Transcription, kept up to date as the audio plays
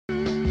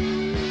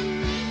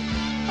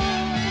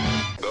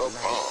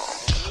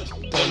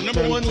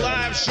number one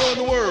live show in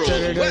the world,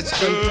 West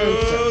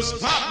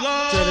Coast Pop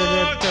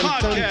Love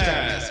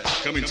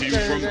Podcast. Coming to you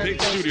from Big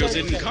Studios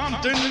in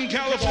Compton,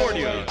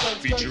 California.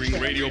 Featuring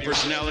radio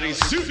personality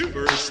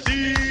Super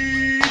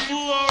Steve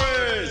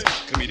Flores.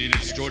 Comedian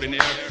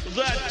extraordinaire,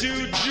 that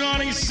dude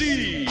Johnny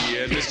C.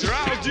 And Mr.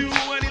 I'll Do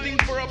Anything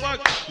for a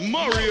Buck,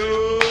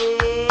 Mario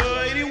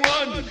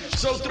 81.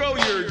 So throw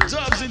your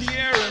dubs in the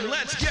air and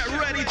let's get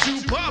ready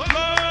to pop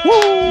love.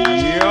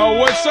 Yo,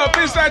 what's up?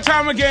 It's that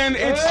time again.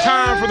 It's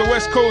time for the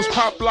West Coast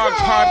Pop Block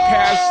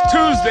Podcast.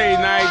 Tuesday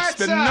nights,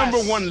 the number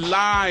one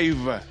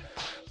live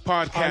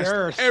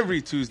podcast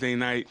every Tuesday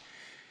night.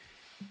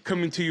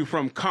 Coming to you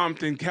from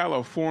Compton,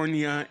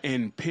 California,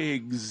 and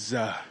Pigs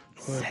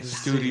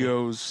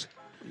Studios.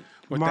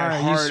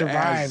 Mara, you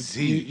survived.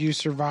 You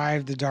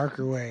survived the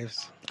darker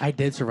waves. I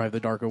did survive the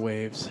darker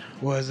waves.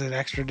 Was it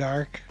extra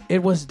dark?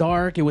 It was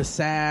dark. It was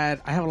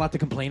sad. I have a lot to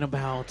complain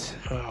about.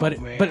 But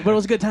it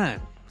was a good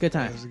time. Good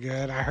time. It was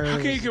good. I heard. How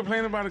can you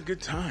complain about a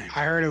good time?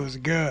 I heard it was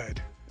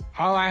good.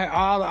 All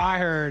I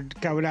heard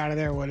coming out of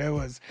there when it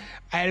was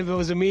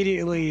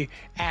immediately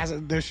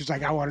asked. This was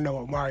like, I want to know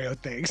what Mario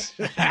thinks.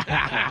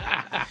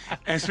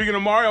 And speaking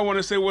of Mario, I want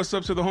to say what's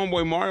up to the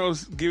homeboy.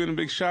 Mario's giving a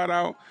big shout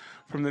out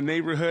from the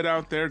neighborhood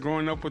out there,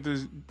 growing up with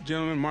this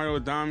gentleman, Mario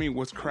Adami.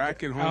 What's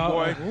cracking,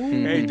 homeboy?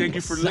 Hey, thank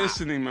you for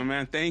listening, my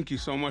man. Thank you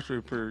so much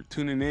for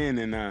tuning in.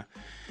 And,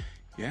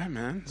 yeah,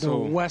 man. The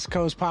West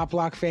Coast Pop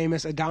Lock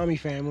famous Adami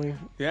family.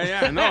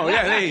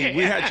 Hey,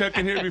 we had Chuck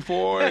in here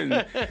before. And,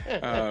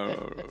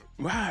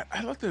 wow,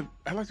 I like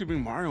to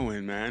bring Mario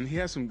in, man. He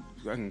has some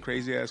fucking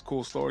crazy-ass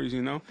cool stories,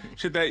 you know?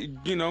 Shit that,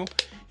 you know,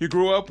 you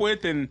grew up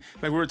with. And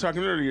like we were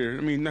talking earlier,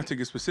 I mean, not to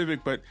get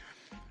specific, but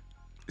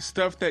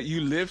stuff that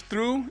you lived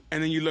through,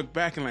 and then you look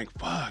back and like,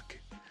 fuck.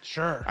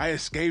 Sure. I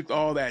escaped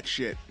all that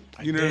shit.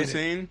 You know what I'm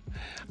saying?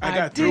 I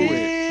got through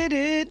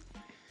it.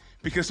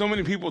 Because so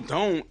many people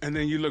don't, and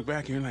then you look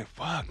back and you're like,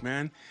 fuck,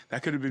 man.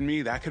 That could have been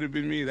me. That could have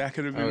been me. That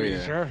could have been me.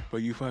 Yeah. Sure.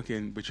 But you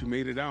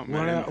made it out,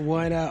 man.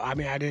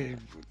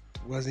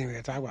 Wasn't even going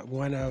to talk about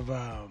one of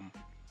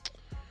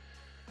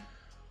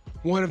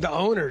the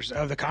owners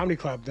of the comedy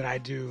club that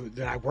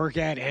I work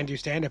at and do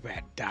stand-up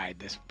at died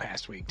this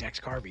past week. Dex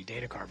Carvey,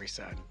 Dana Carvey's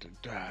son,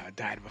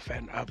 died of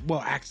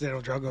accidental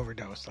drug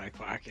overdose. Like,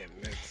 fucking.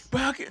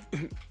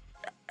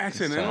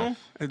 Accidental?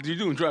 You're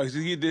doing drugs.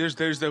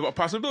 There's the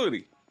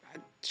possibility.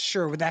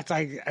 Sure, but that's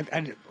like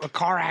a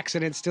car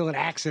accident, still an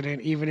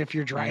accident, even if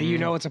you're driving. You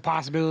know it's a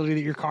possibility that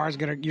your car's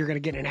you're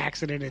gonna get in an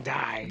accident and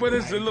die. But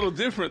it's a little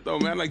different though,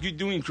 man. Like, you're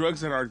doing drugs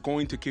that are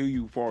going to kill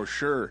you for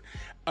sure.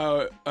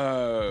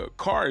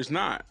 Car is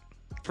not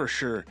for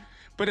sure.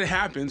 But it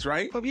happens,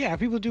 right? But yeah,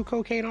 people do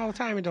cocaine all the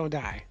time and don't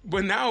die.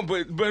 But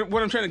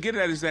what I'm trying to get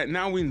at is that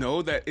now we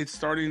know that it's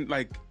starting,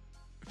 like,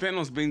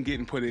 fentanyl's been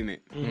getting put in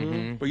it.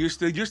 Mm-hmm. But you're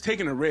just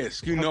taking a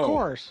risk, you know. Of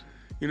course.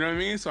 You know what I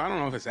mean? So I don't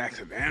know if it's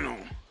accidental.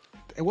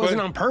 It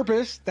wasn't on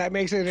purpose. That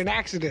makes it an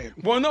accident.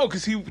 Well, no,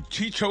 because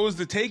he chose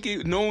to take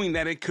it knowing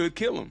that it could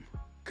kill him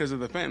because of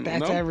the fentanyl.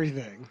 That's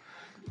everything.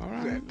 All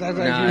right.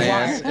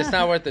 It's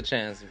not worth the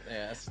chance.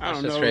 Yeah, it's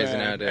just crazy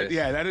nowadays.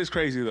 Yeah, that is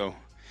crazy, though.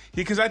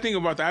 Because I think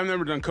about that. I've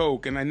never done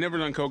coke, and I've never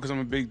done coke because I'm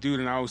a big dude,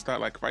 and I always thought,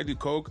 like, if I do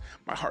coke,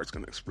 my heart's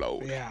going to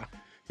explode. Yeah.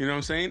 You know what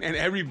I'm saying? And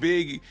every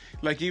big,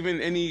 like,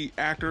 even any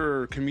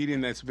actor or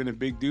comedian that's been a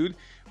big dude,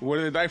 what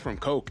did they die from?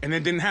 Coke. And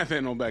it didn't have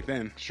fentanyl back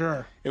then.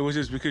 Sure. It was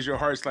just because your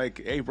heart's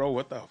like, hey, bro,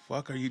 what the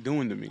fuck are you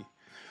doing to me?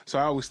 So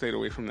I always stayed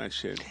away from that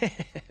shit.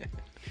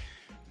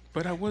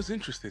 But I was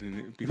interested in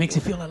it before. It makes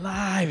you feel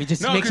alive. It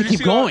just makes you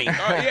keep going.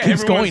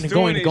 Keeps going and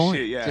going and going.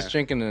 Shit, yeah. Just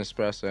drinking an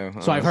espresso.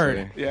 Honestly. So I've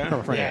heard.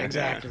 Yeah,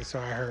 exactly. So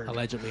I heard.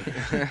 Allegedly.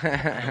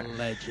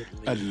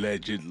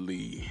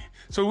 Allegedly.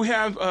 So we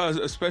have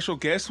a special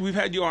guest. We've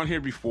had you on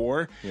here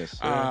before. Yes,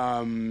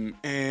 sir.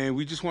 And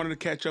we just wanted to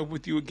catch up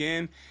with you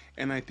again.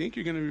 And I think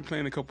you're going to be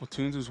playing a couple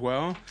tunes as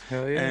well.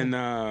 Hell yeah.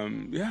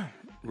 And,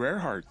 Rare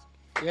Heart.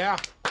 Yeah.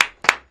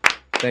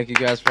 Thank you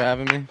guys for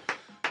having me.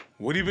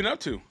 What have you been up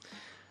to?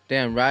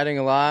 Damn, writing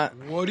a lot.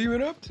 What have you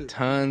been up to?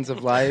 Tons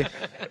of life.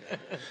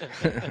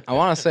 I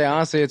want to say,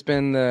 honestly, it's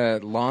been the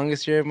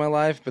longest year of my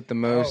life, but the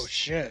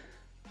most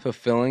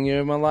fulfilling year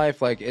of my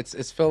life. Like,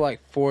 it's felt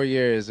like 4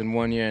 years in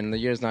 1 year, and the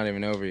year's not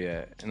even over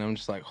yet. And I'm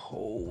just like,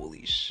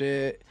 holy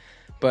shit.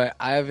 But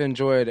I've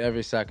enjoyed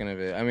every second of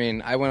it. I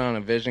mean, I went on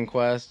a vision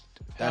quest.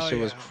 That shit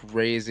was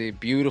crazy.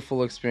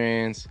 Beautiful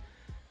experience.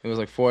 It was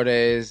like 4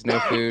 days, no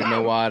food,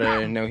 no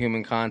water, no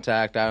human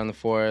contact, out in the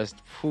forest.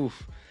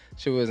 Poof.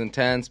 Shit was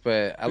intense,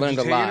 but I learned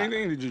a lot.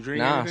 Anything? Did you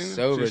drink anything?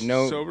 Sober.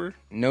 Sober?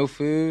 No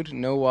food,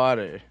 no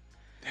water.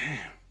 Damn.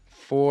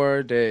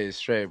 4 days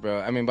straight, bro.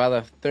 I mean, by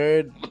the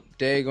third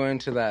day going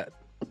to that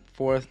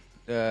fourth,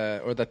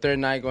 or the third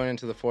night going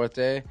into the fourth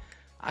day,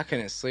 I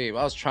couldn't sleep.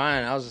 I was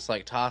trying. I was just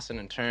like tossing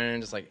and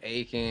turning, just like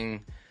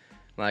aching,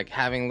 like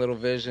having little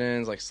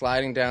visions, like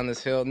sliding down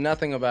this hill.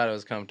 Nothing about it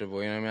was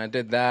comfortable. You know what I mean? I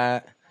did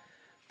that.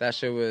 That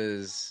shit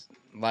was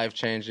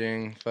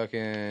life-changing.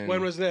 Fucking.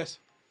 When was this?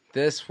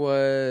 This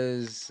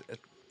was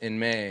in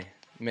May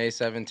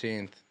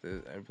 17th.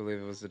 I believe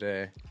it was the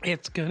day.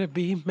 It's gonna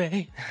be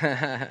May.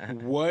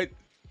 What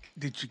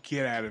did you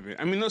get out of it?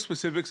 I mean, no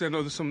specifics. I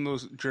know that some of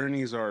those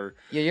journeys are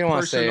you don't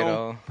want to say it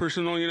all.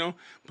 Personal, you know.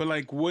 But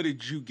like, what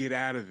did you get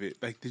out of it?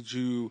 Like, did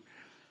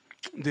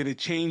it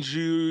change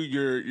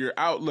your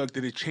outlook?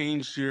 Did it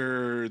change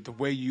the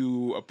way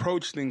you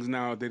approach things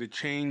now? Did it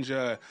change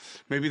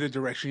maybe the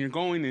direction you're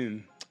going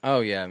in? Oh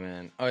yeah,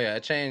 man. Oh yeah,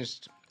 it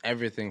changed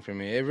everything for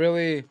me. It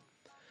really.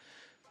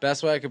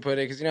 Best way I could put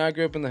it, because, I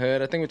grew up in the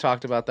hood. I think we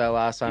talked about that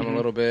last time a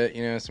little bit.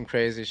 Some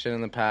crazy shit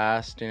in the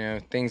past,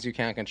 things you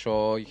can't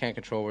control. You can't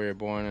control where you're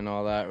born and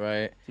all that,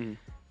 right? Mm.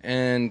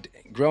 And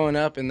growing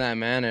up in that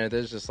manner,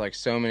 there's just, like,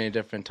 so many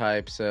different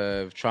types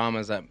of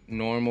traumas that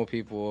normal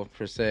people,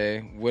 per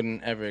se,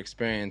 wouldn't ever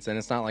experience. And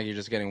it's not like you're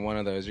just getting one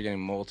of those. You're getting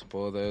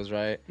multiple of those,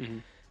 right? Mm-hmm.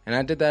 And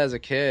I did that as a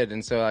kid.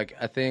 And so, like,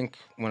 I think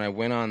when I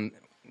went on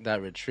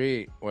that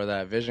retreat or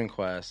that vision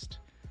quest,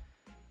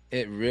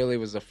 it really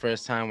was the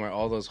first time where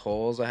all those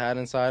holes I had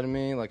inside of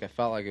me, like, I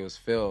felt like it was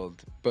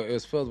filled. But it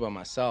was filled by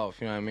myself,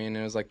 you know what I mean? And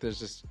it was like there's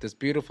just this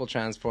beautiful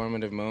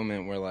transformative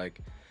moment where,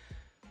 like,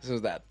 this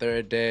was that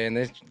third day.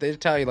 And they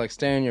tell you, like,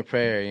 stay in your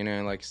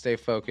prayer, like, stay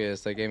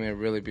focused. They gave me a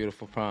really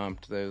beautiful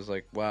prompt that was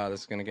like, wow,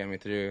 this is going to get me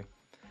through.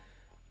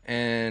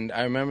 And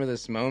I remember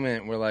this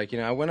moment where, like,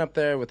 I went up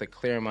there with a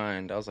clear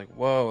mind. I was like,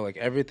 whoa, like,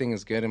 everything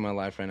is good in my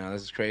life right now.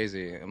 This is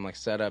crazy. I'm, like,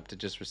 set up to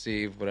just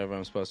receive whatever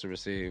I'm supposed to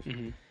receive.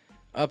 Mm-hmm.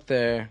 Up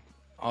there,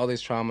 all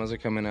these traumas are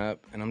coming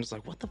up, and I'm just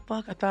like, what the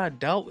fuck? I thought I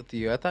dealt with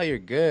you. I thought you're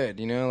good,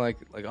 like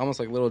almost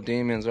like little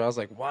demons, where I was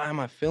like, why am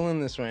I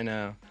feeling this right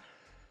now?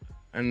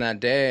 And that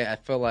day, I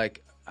feel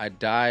like I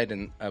died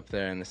up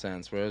there in a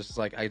sense, where it was just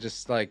like, I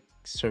just, like,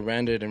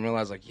 surrendered and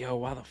realized, like, yo,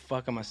 why the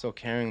fuck am I still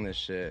carrying this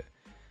shit?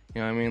 You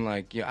know what I mean?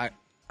 Like, yeah,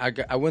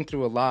 I went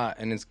through a lot,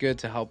 and it's good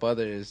to help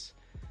others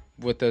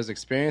with those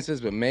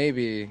experiences, but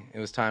maybe it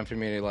was time for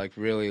me to, like,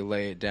 really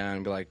lay it down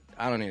and be like,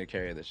 I don't need to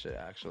carry this shit,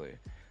 actually.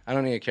 I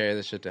don't need to carry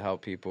this shit to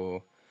help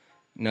people.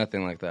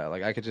 Nothing like that.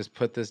 Like, I could just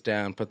put this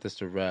down, put this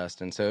to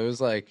rest. And so it was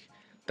like,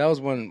 that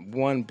was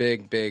one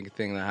big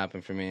thing that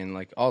happened for me. And,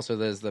 like, also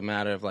there's the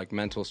matter of, like,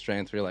 mental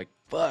strength where you're like,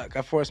 fuck,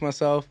 I forced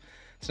myself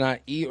to not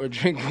eat or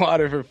drink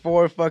water for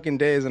 4 fucking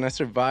days, and I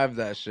survived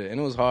that shit.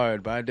 And it was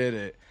hard, but I did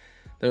it.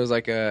 There was,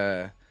 like,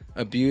 a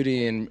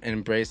beauty in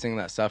embracing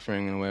that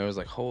suffering in a way. It was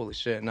like, holy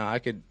shit, no, I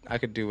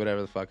could do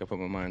whatever the fuck I put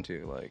my mind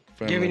to. Like,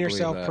 giving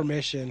yourself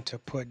permission to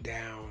put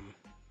down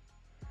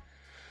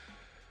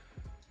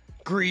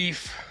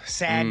grief,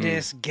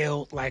 sadness,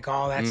 guilt, like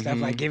all that stuff,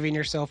 like giving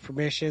yourself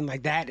permission,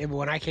 like that.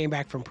 When I came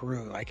back from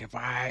Peru, like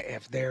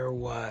if there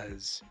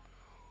was,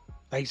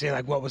 like, say,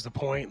 like, what was the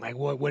point? Like,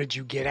 what did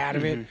you get out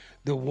of it?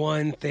 The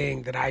one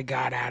thing that I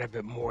got out of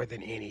it more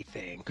than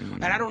anything,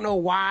 and I don't know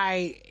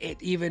why it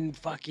even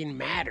fucking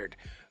mattered,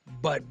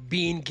 but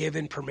being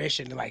given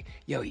permission to, like,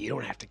 yo, you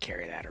don't have to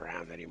carry that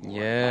around anymore.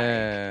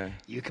 Yeah. Like,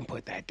 you can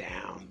put that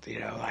down,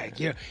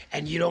 like,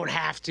 and you don't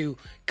have to,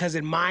 because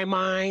in my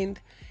mind,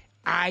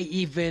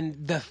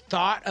 the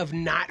thought of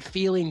not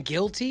feeling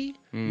guilty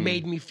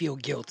made me feel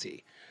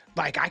guilty.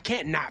 Like, I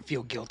can't not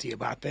feel guilty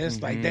about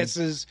this. Like, this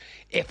is,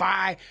 the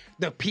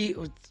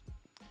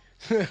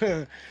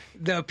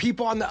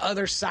people on the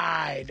other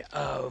side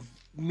of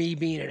me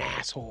being an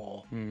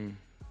asshole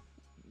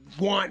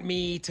want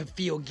me to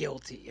feel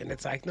guilty. And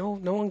it's like, no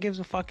one gives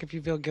a fuck if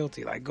you feel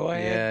guilty. Like, go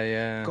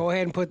ahead. Go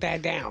ahead and put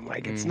that down.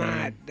 Like, it's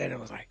not, then it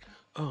was like,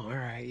 oh, all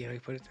right, you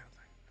put it down.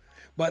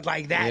 But,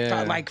 like, that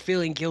thought, like,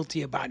 feeling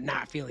guilty about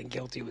not feeling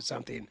guilty was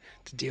something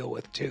to deal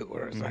with too.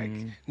 Where it's like,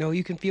 no,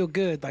 you can feel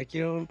good. Like,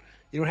 you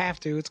don't have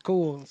to. It's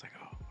cool. And it's like,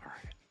 oh, all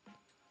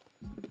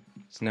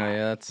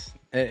right.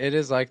 It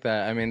is like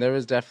that. I mean, there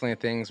was definitely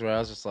things where I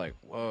was just like,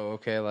 whoa,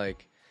 okay,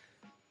 like,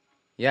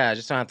 yeah, I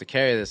just don't have to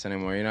carry this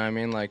anymore. You know what I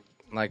mean? Like,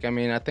 I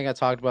mean, I think I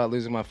talked about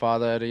losing my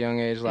father at a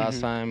young age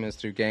last time. It's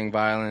through gang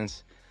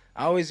violence.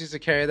 I always used to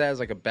carry that as,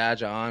 like, a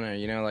badge of honor,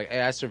 like,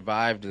 hey, I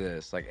survived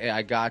this. Like, hey,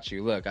 I got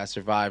you. Look, I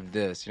survived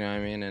this. You know what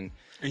I mean? And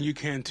you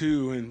can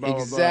too, and blah,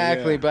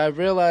 exactly. blah, blah, yeah. But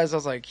I realized, I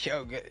was like,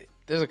 yo,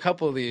 there's a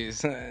couple of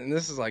these, and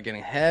this is, like,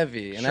 getting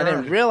heavy. And I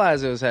didn't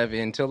realize it was heavy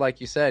until,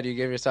 like you said, you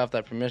give yourself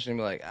that permission to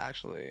be like,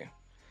 actually,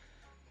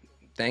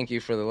 thank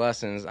you for the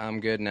lessons. I'm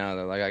good now.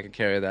 That, like, I can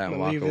carry that and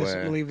walk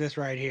away. Leave this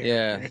right here.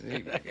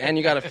 Yeah. And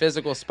you got a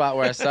physical spot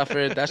where I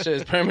suffered. That shit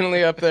is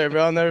permanently up there,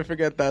 bro. I'll never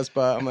forget that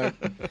spot. I'm like,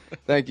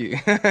 thank you.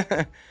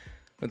 But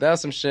that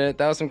was some shit.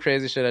 That was some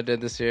crazy shit I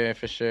did this year,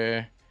 for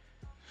sure.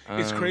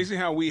 It's crazy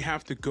how we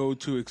have to go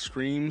to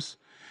extremes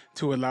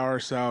to allow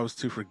ourselves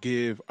to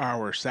forgive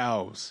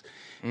ourselves,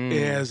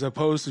 as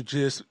opposed to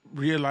just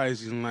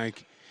realizing,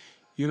 like,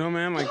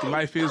 man, like,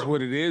 life is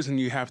what it is and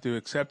you have to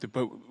accept it.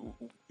 But,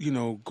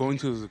 going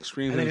to those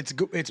extremes. And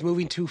then it's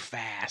moving too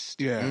fast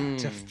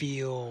to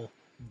feel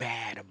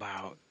bad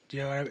about,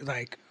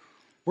 like,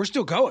 we're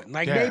still going.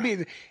 Like,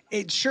 maybe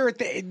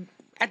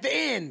at the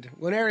end,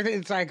 when everything,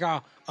 it's like,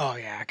 oh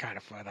yeah, I kind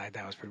of felt like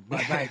that was pretty,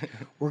 but, like,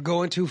 we're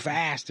going too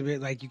fast to be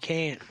like, you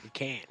can't,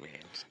 man.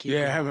 Just keep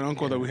going. I have an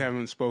uncle that we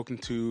haven't spoken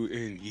to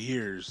in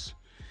years.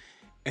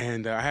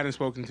 And I hadn't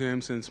spoken to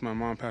him since my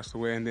mom passed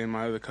away, and then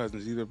my other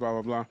cousins either, blah,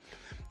 blah, blah.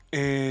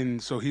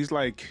 And so he's,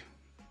 like,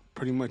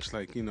 pretty much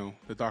like, you know,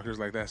 the doctor's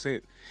like, that's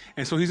it.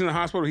 And so he's in the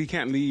hospital. He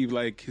can't leave.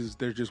 Like,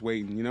 they're just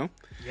waiting, you know?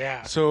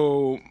 Yeah.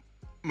 So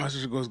my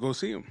sister goes, go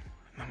see him.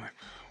 And I'm like,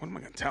 what am I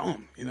going to tell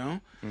him, you know?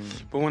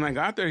 But when I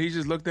got there, he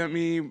just looked at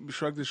me,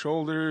 shrugged his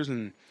shoulders,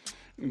 and,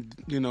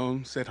 you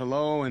know, said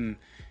hello. And,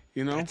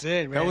 you know, that's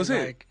it, man. That was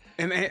it.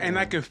 And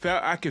I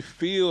could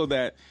feel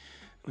that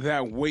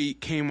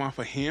weight came off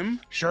of him,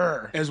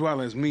 sure, as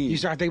well as me. You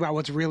start thinking about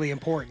what's really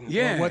important.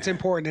 Yeah, what's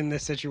important in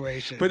this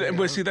situation.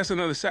 But see, that's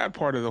another sad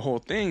part of the whole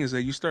thing is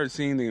that you start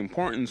seeing the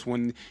importance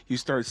when you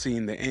start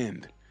seeing the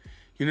end.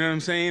 You know what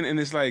I'm saying? And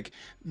it's like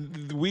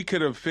we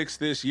could have fixed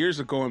this years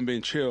ago and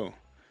been chill,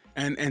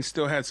 and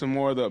still had some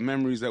more of the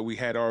memories that we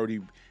had already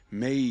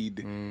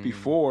made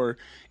before,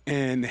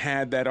 and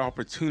had that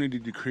opportunity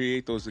to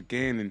create those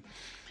again,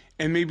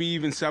 and maybe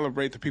even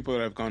celebrate the people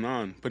that have gone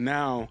on. But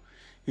now,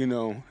 you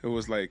know, it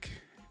was like,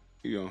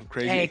 you know,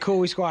 crazy. Hey, cool,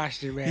 we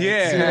squashed it, man.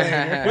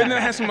 Yeah. But then I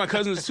had some of my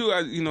cousins, too.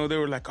 You know, they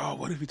were like, oh,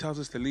 what if he tells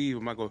us to leave?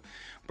 I'm like,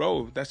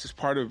 bro, that's just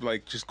part of,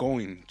 like, just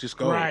going. Just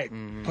go. Right.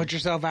 Put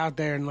yourself out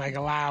there and, like,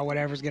 allow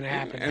whatever's going to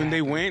happen. And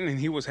they went, and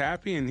he was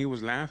happy, and he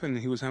was laughing, and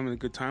he was having a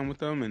good time with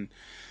them. And,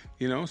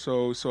 you know,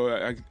 so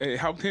it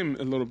helped him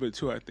a little bit,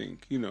 too, I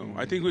think. You know,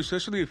 I think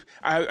especially if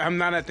I'm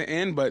not at the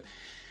end, but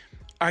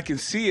I can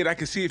see it. I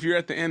can see if you're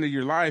at the end of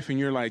your life and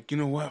you're like, you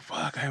know what,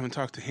 fuck, I haven't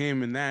talked to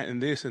him and that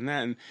and this and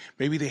that. And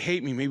maybe they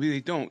hate me. Maybe they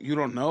don't. You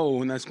don't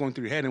know. And that's going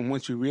through your head. And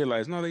once you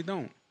realize, no, they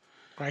don't.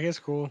 Like, it's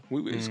cool.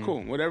 It's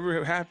cool.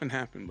 Whatever happened,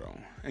 bro.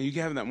 And you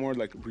can have that more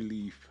like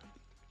relief.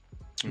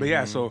 But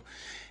yeah, so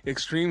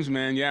extremes,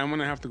 man. Yeah, I'm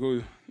going to have to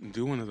go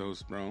do one of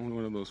those, bro.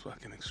 One of those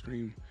fucking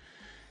extreme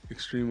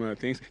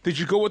things. Did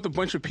you go with a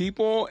bunch of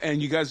people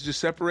and you guys just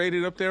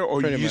separated up there?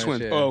 Or Pretty you just much,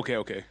 went, yeah. oh,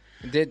 okay.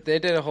 They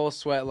did a whole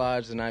sweat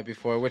lodge the night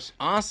before, which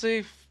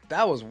honestly,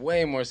 that was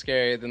way more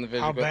scary than the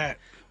Vision I'll Quest. bet.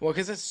 Well,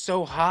 because it's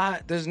so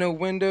hot. There's no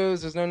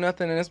windows. There's no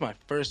nothing. And it's my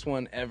first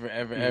one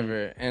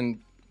ever.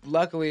 And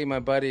luckily, my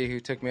buddy who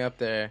took me up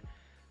there,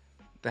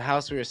 the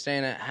house we were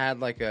staying at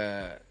had like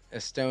a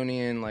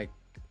Estonian like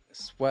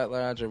sweat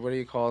lodge, or what do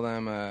you call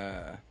them?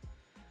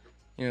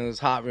 You know, those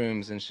hot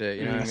rooms and shit.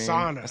 You know what I mean?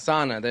 Sauna. A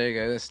sauna. There you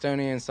go.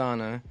 Estonian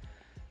sauna.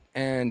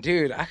 And,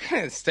 dude, I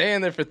couldn't stay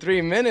in there for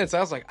 3 minutes. I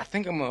was like, I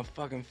think I'm going to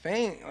fucking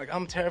faint. Like,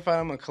 I'm terrified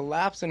I'm going to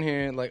collapse in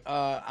here. Like,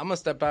 I'm going to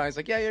step out. He's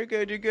like, yeah, you're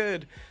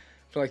good.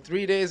 For, like,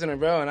 3 days in a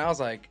row. And I was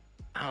like,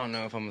 I don't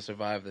know if I'm going to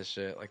survive this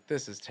shit. Like,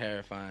 this is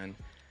terrifying.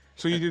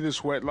 So you did the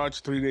sweat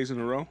lodge 3 days in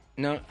a row?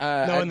 No,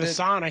 in the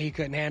sauna, he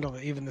couldn't handle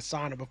it. Even the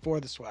sauna before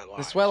the sweat lodge.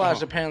 The sweat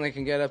lodge apparently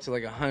can get up to,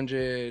 like,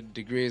 100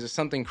 degrees or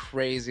something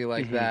crazy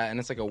like that. And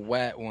it's, like, a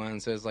wet one.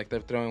 So it's, like, they're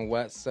throwing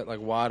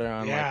like, water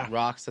on, like,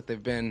 rocks that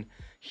they've been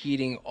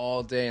heating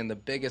all day, and the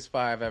biggest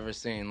fire I've ever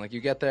seen. Like,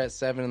 you get there at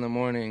 7 in the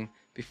morning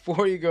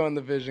before you go on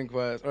the Vision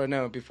Quest, or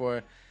no,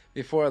 before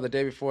the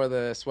day before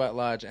the sweat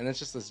lodge, and it's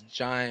just this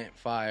giant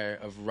fire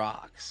of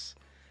rocks.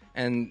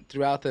 And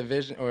throughout the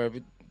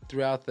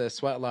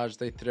sweat lodge,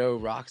 they throw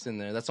rocks in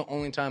there. That's the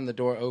only time the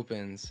door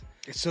opens.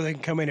 So they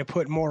can come in and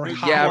put more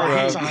hot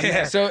rocks on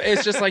there. So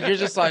it's just like, you're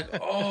just like,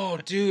 oh,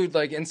 dude.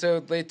 Like, and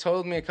so they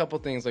told me a couple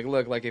things. Like,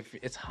 look, like, if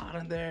it's hot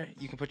in there,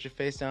 you can put your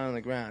face down on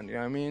the ground. You know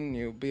what I mean?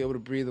 You'll be able to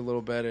breathe a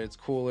little better. It's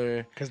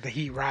cooler. Because the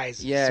heat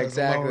rises. Yeah, so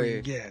exactly. The lower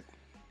you get.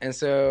 And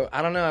so,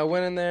 I don't know. I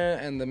went in there,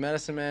 and the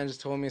medicine man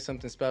just told me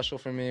something special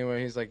for me, where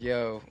he's like,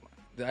 yo,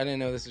 I didn't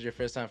know this was your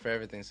first time for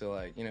everything. So,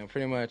 like, you know,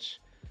 pretty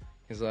much,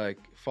 he's like,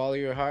 follow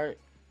your heart,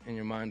 and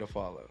your mind will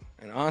follow.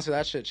 And honestly,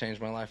 that shit changed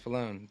my life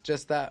alone.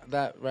 Just that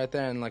right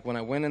there. And like, when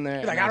I went in there,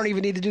 you're like, I don't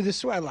even need to do the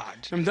sweat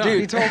lodge. I'm done.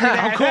 Dude, he told me that.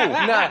 I'm cool.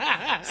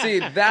 No, see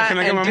that, can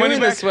I get my money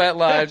back? The sweat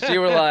lodge,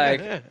 you were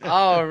like,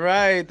 all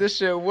right, this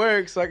shit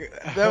works. Like,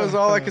 that was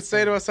all I could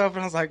say to myself.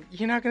 And I was like,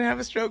 you're not gonna have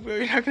a stroke, bro.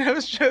 You're not gonna have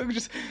a stroke.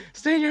 Just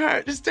stay in your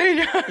heart. Just stay in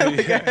your heart.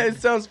 Like,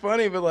 it sounds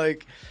funny, but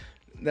like,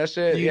 that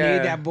shit. You need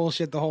that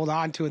bullshit to hold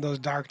on to in those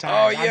dark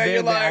times. Oh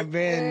yeah, I've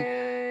been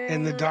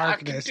in the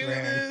darkness, I can do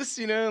man. this,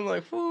 you know. I'm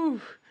like, whew.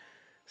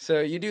 So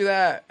you do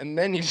that, and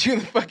then you do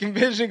the fucking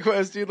Vision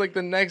Quest, dude. Like,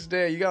 the next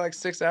day, you got like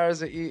 6 hours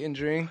to eat and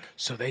drink.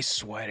 So they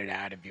sweat it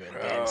out of you and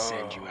then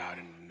send you out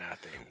into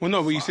nothing. Well,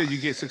 no, but you said you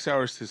get 6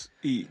 hours to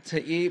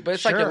eat. But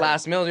it's like your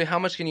last meal, dude. How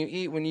much can you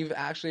eat when you've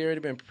actually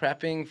already been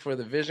prepping for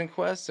the Vision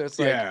Quest? So it's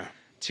like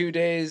 2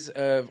 days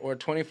or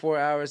 24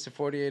 hours to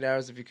 48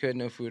 hours if you could,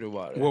 no food or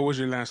water. What was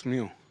your last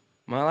meal?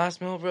 My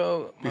last meal,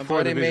 bro, my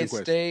buddy made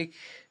steak.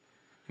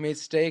 He made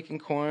steak and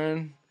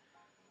corn.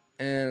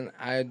 And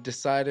I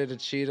decided to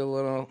cheat a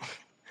little,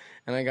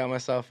 and I got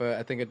myself,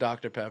 I think, a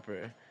Dr.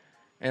 Pepper.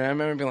 And I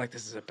remember being like,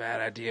 this is a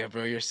bad idea,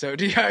 bro. You're so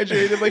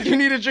dehydrated. Like, you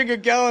need to drink a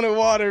gallon of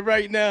water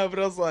right now. But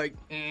I was like,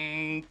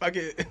 fuck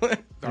it.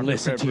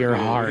 Listen to your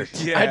heart.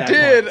 Yeah, I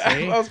did.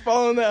 I was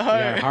following that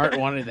heart. Your heart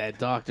wanted that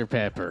Dr.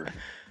 Pepper.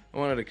 I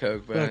wanted a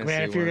Coke, but look,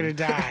 man, if you're going to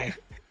die,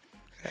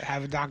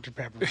 have a Dr.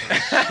 Pepper.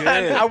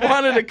 I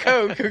wanted a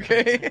Coke,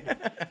 okay?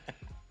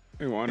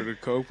 They wanted a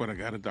Coke, but I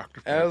got a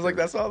Dr. Pepper. And I was like,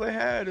 that's all they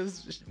had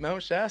is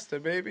Mount Shasta,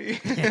 baby.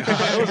 It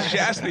was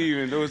Shasta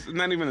even. There was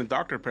not even a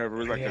Dr. Pepper. It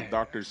was like a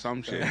Dr.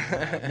 some shit.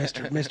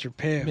 Mr.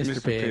 Pibb. Mr.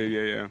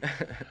 Pibb.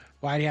 Yeah.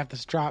 Why do you have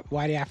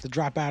to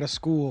drop out of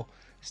school?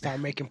 Start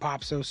making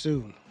pop so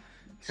soon.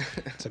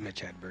 It's a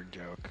Mitch Hedberg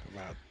joke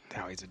about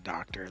how he's a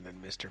doctor, and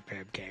then Mr.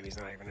 Pibb came. He's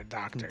not even a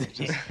doctor.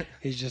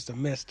 He's just a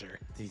mister.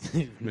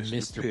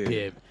 Mr.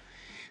 Pibb.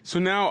 So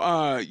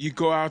now you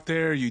go out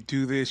there, you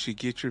do this, you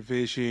get your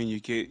vision, you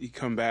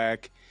come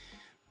back,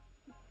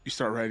 you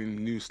start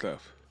writing new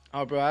stuff.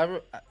 Oh, bro,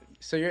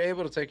 so you're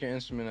able to take your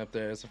instrument up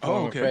there. It's a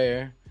form of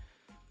prayer.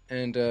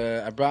 And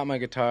I brought my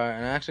guitar,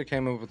 and I actually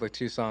came up with like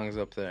 2 songs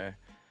up there.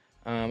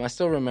 I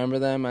still remember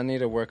them. I need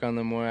to work on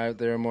them more.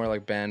 They were more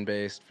like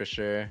band-based for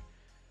sure.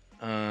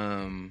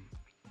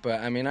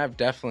 But I mean, I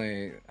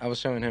was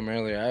showing him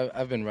earlier,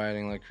 I've been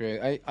writing like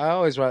crazy. I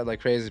always write like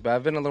crazy, but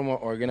I've been a little more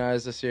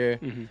organized this year.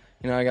 Mm-hmm.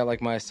 You know, I got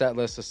like my set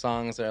list of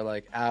songs that are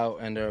like out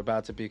and they're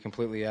about to be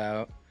completely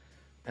out.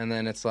 And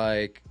then it's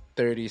like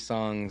 30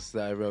 songs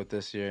that I wrote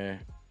this year.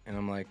 And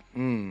I'm like,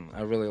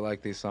 I really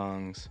like these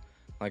songs.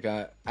 Like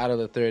out of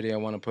the 30, I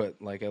want to put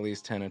like at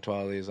least 10 or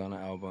 12 of these on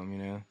an album, you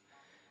know?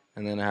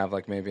 And then I have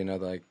like maybe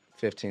another like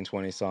 15,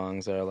 20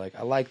 songs that are like,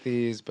 I like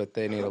these, but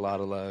they need a lot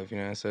of love, you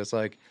know? So it's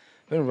like,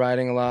 I've been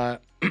writing a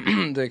lot.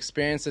 The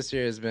experience this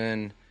year has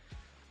been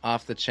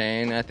off the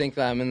chain. I think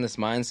that I'm in this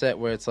mindset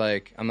where it's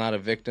like, I'm not a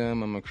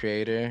victim, I'm a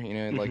creator, you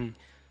know? Like,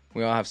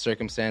 we all have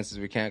circumstances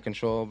we can't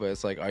control, but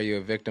it's like, are you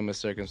a victim of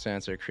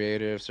circumstance or a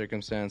creator of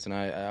circumstance? And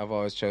I've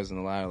always chosen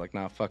the latter. Like,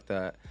 nah, fuck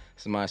that.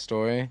 This is my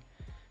story.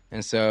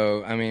 And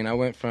so, I mean, I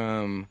went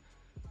from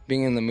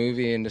being in the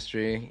movie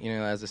industry, you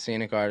know, as a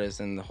scenic artist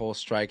and the whole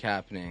strike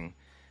happening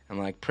and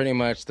like pretty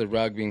much the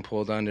rug being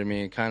pulled under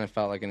me. It kind of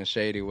felt like in a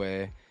shady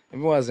way. It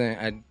wasn't.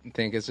 I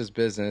think it's just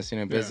business, you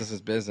know, business is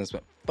business.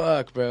 But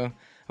fuck, bro.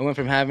 I went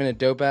from having a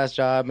dope-ass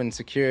job and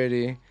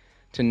security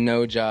to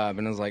no job.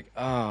 And I was like,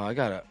 I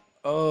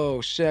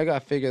gotta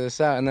figure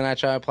this out. And then I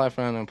try to apply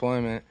for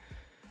unemployment.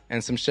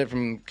 And some shit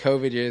from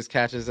COVID years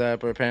catches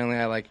up. Or apparently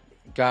I, like,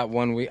 got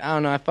 1 week. I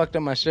don't know. I fucked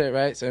up my shit,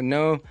 right? So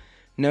no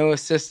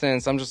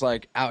assistance. I'm just,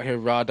 like, out here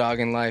raw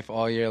dogging life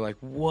all year. Like,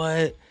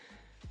 what?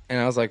 And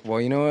I was like,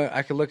 well, you know what?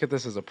 I could look at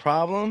this as a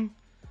problem.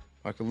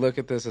 Or I could look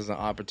at this as an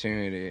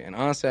opportunity. And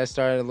honestly, I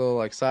started a little,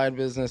 like, side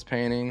business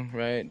painting,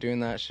 right?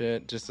 Doing that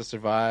shit just to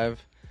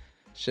survive.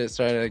 Shit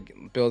started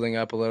building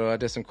up a little. I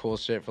did some cool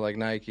shit for like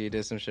Nike,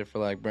 did some shit for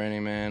like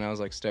Burning Man. I was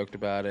like stoked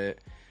about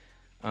it.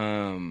 But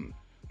in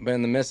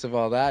the midst of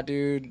all that,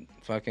 dude,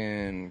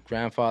 fucking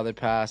grandfather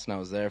passed and I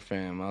was there for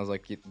him. I was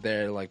like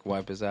there to like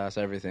wipe his ass,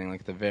 everything. Like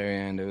at the very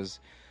end, it was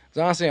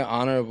honestly an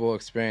honorable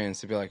experience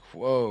to be like,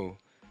 whoa,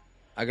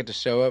 I get to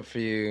show up for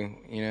you,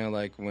 you know,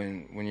 like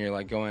when you're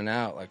like going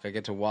out, like I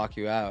get to walk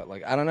you out.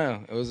 Like, I don't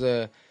know.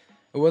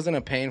 It wasn't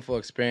a painful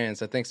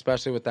experience. I think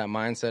especially with that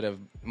mindset of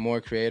more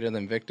creator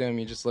than victim,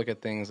 you just look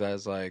at things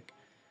as like,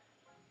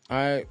 all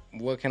right,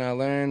 what can I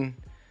learn?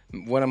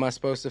 What am I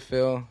supposed to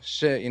feel?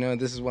 Shit, you know,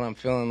 this is what I'm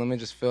feeling. Let me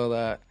just feel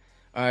that.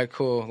 All right,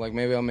 cool. Like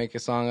maybe I'll make a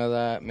song of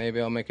that. Maybe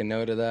I'll make a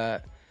note of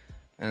that.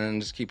 And then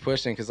just keep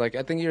pushing. Because like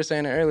I think you were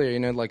saying it earlier, you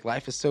know, like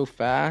life is so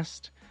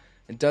fast.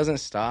 It doesn't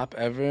stop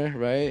ever,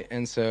 right?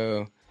 And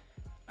so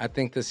I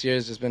think this year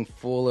has just been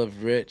full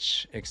of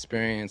rich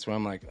experience where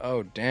I'm like,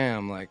 oh,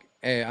 damn, like,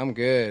 hey, I'm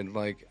good.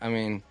 Like, I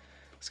mean,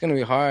 it's going to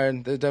be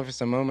hard. There's definitely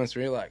some moments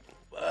where you're like,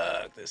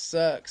 fuck, this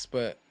sucks.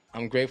 But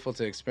I'm grateful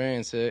to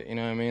experience it. You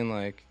know what I mean?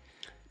 Like,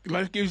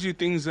 life gives you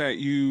things that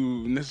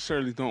you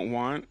necessarily don't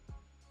want.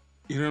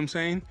 You know what I'm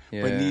saying?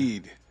 Yeah. But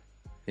need.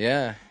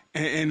 Yeah.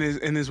 And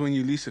is when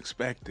you least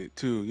expect it,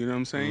 too. You know what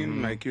I'm saying?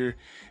 Mm-hmm. Like, you're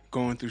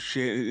going through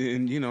shit.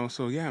 And, you know,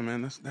 so, yeah,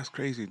 man, that's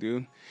crazy,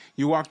 dude.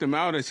 You walked him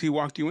out as he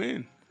walked you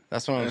in.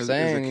 That's what I'm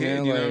saying. As a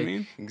kid, you know what I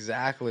mean?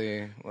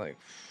 Exactly. Like,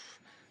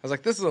 I was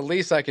like, this is the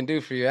least I can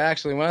do for you.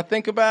 Actually, when I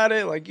think about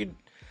it, like, you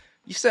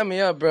set me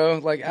up, bro.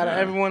 Like, out of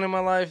everyone in my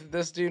life,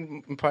 this dude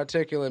in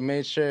particular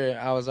made sure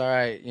I was all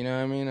right. You know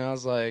what I mean? I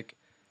was like,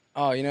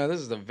 oh, you know,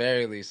 this is the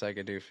very least I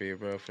could do for you,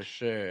 bro, for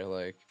sure.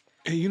 Like,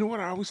 and you know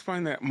what? I always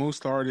find that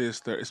most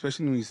artists,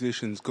 especially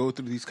musicians, go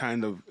through these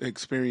kind of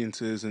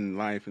experiences in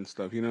life and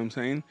stuff. You know what I'm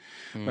saying?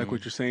 Like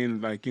what you're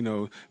saying, like, you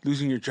know,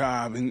 losing your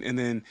job and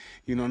then,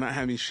 you know, not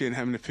having shit,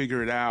 having to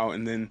figure it out,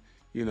 and then,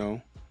 you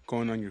know,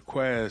 going on your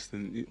quest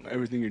and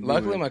everything you're doing.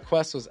 Luckily, my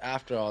quest was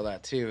after all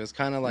that, too. It was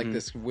kind of like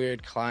this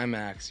weird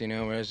climax, you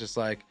know, where it's just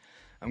like,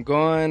 I'm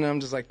going, I'm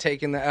just like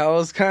taking the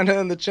L's kind of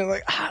in the chin,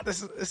 like,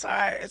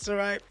 it's all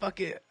right, fuck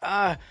it,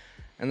 And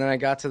then I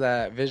got to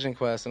that vision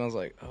quest, and I was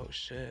like, oh,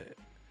 shit.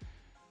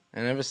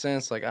 And ever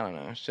since, like, I don't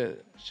know,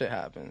 shit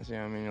happens, you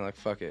know what I mean? You're like,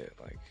 fuck it,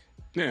 like,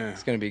 yeah,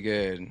 it's going to be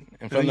good.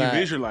 And from that, you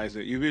visualize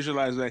it. You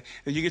visualize that,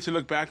 and you get to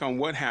look back on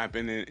what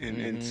happened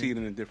and see it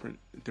in a different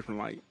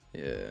light.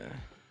 Yeah.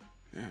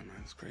 Yeah, man,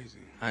 it's crazy.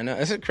 I know.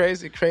 It's a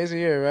crazy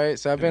year, right?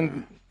 So I've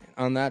been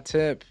on that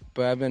tip,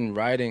 but I've been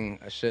writing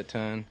a shit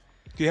ton.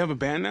 Do you have a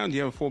band now? Do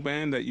you have a full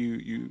band that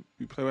you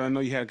play with? I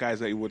know you had guys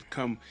that would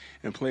come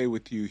and play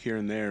with you here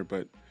and there,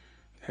 but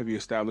have you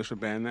established a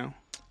band now?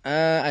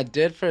 I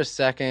did for a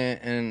second,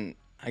 and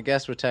I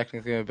guess we're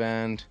technically a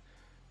band,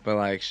 but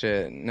like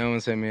shit, no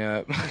one's hit me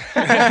up.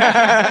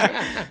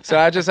 So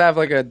I just have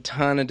like a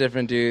ton of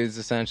different dudes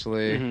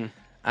essentially. Mm-hmm.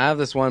 I have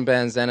this one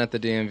band, Zen at the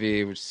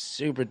DMV, which is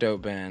super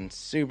dope band,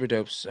 super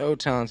dope, so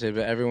talented,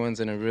 but everyone's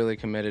in a really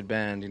committed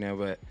band, you know,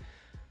 but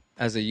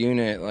as a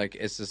unit, like,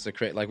 it's just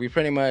like, we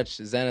pretty much,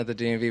 Zen at the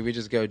DMV, we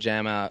just go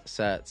jam out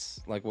sets.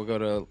 Like, we'll go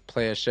to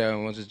play a show,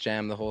 and we'll just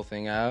jam the whole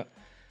thing out.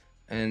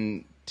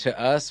 And to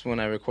us, when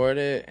I record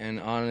it, and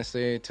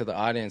honestly, to the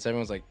audience,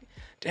 everyone's like,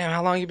 damn,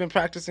 how long you been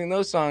practicing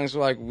those songs?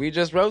 We're like, we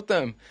just wrote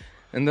them.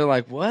 And they're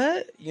like,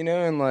 what? You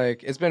know, and,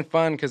 like, it's been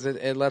fun because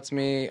it lets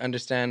me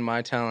understand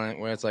my talent,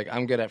 where it's like,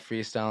 I'm good at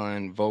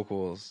freestyling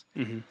vocals.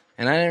 Mm-hmm.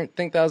 And I didn't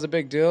think that was a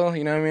big deal,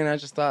 you know what I mean? I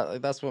just thought,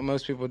 like, that's what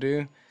most people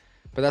do.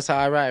 But that's how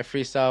I write. I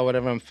freestyle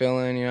whatever I'm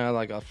feeling, you know,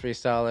 like I'll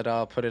freestyle it,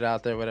 I'll put it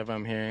out there, whatever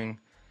I'm hearing.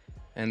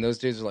 And those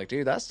dudes are like,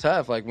 dude, that's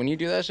tough. Like, when you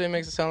do that shit, it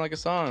makes it sound like a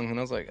song. And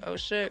I was like, oh,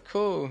 shit,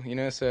 cool. You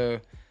know, so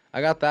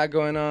I got that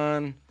going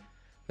on.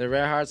 The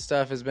Rare Heart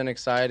stuff has been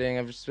exciting.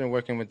 I've just been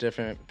working with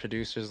different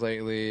producers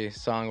lately,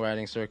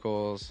 songwriting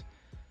circles,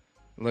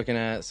 looking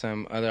at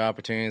some other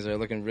opportunities that are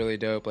looking really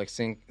dope, like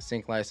sync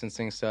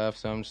licensing stuff.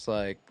 So I'm just,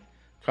 like,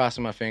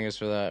 crossing my fingers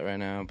for that right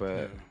now. But...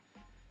 yeah.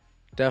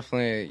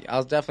 Definitely,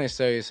 I'll definitely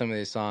show you some of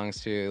these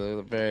songs too.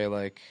 They're very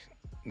like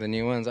the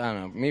new ones. I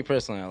don't know. Me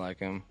personally, I like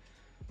them.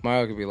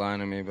 Mario could be lying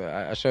to me, but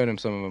I showed him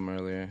some of them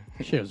earlier.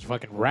 Shit was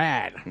fucking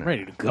rad. I'm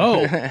ready to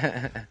go.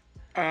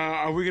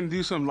 Are we gonna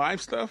do some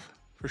live stuff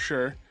for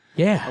sure?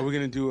 Yeah. Are we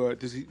gonna do?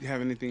 Does he have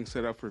anything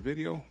set up for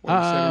video?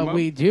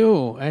 We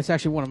do. It's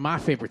actually one of my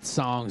favorite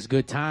songs.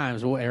 Good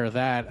Times. We'll air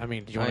that. I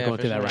mean, do you want to go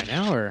into that right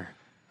now, or?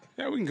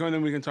 Yeah, we can go and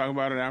then we can talk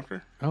about it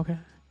after. Okay.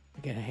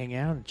 We can hang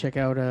out and check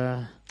out.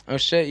 Oh,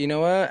 shit, you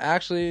know what?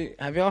 Actually,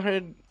 have y'all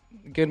heard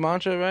Good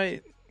Mantra,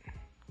 right?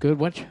 Good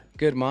what?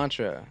 Good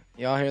Mantra.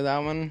 Y'all hear that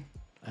one?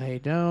 I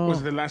don't.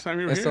 Was it the last time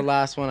you were here? It's the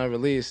last one I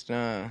released.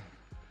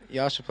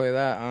 Y'all should play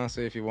that,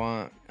 honestly, if you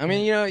want. I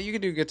mean, you know, you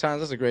could do Good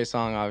Times. That's a great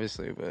song,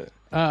 obviously, but...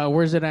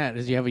 where's it at?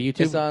 Does you have a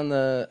YouTube? It's on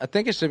the... I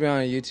think it should be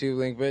on a YouTube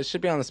link, but it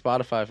should be on the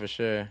Spotify for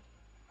sure.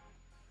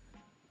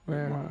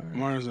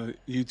 Mario's a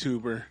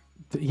YouTuber.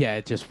 Yeah,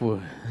 it just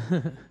would.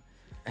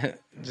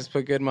 Just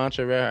put Good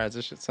Mantra, Rare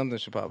Hearts. Something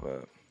should pop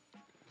up.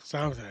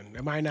 Something.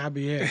 It might not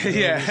be it.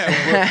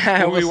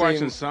 Yeah, we'll be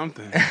watching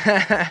something.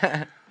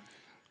 Yeah,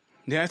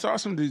 it's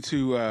awesome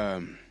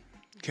to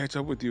catch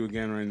up with you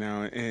again right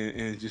now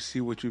and just see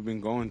what you've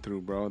been going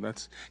through, bro.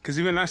 That's because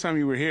even last time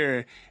you were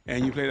here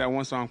and you played that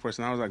one song for us,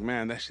 and I was like,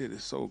 man, that shit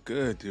is so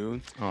good,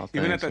 dude. Oh, thanks,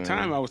 even at the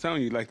time, I was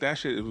telling you, like, that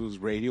shit was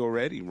radio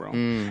ready, bro.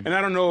 And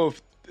I don't know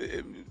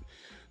if...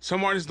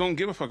 some artists don't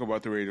give a fuck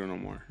about the radio no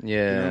more. Yeah.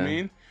 You know what I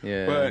mean?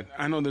 Yeah. But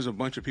I know there's a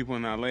bunch of people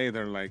in LA that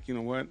are like, you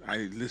know what?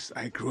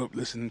 I grew up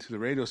listening to the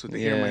radio, so they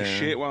hear my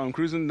shit while I'm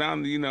cruising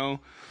down,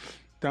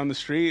 down the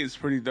street. It's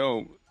pretty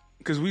dope.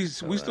 Because we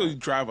still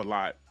drive a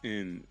lot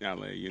in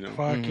LA, you know?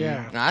 Fuck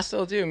yeah. I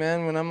still do,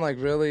 man. When I'm like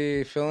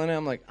really feeling it,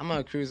 I'm like, I'm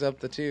going to cruise up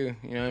the 2.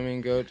 You know what I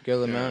mean? Go to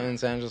the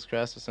mountains, Angeles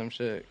Crest or some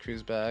shit,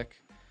 cruise back.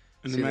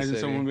 And imagine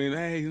someone being,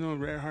 hey, you know,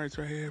 Rare Hearts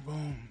right here,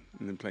 boom.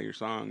 And then play your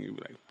song, you'd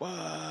be like,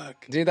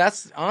 fuck. Dude,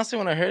 that's honestly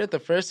when I heard it the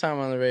first time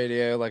on the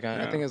radio, like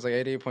I think it was like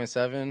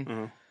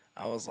 88.7,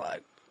 I was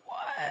like,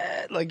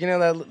 what? Like, you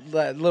know,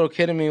 that little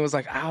kid in me was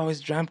like, I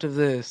always dreamt of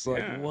this.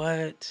 Like,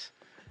 what?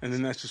 And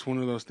then that's just one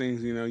of those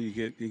things, you know, you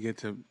get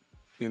to,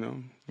 you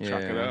know,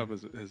 chalk it up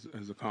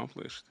as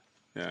accomplished.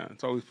 Yeah,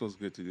 it always feels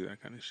good to do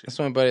that kind of shit. That's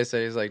what my buddy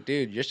said. He's like,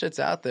 dude, your shit's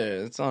out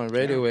there. It's on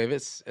radio wave.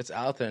 It's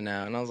out there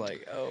now. And I was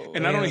like, oh.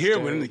 And I don't hear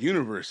it within the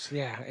universe.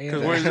 Yeah.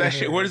 Because where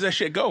does that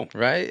shit go?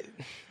 Right?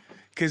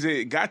 Because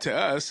it got to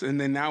us, and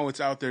then now it's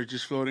out there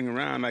just floating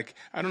around. Like,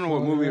 I don't know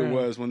what movie it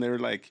was when they were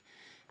like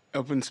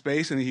up in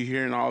space and you're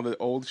hearing all the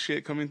old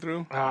shit coming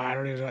through. Oh, I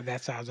don't even know.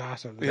 That sounds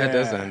awesome. Yeah. That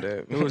does sound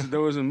dope. There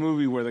was a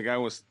movie where the guy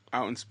was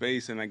out in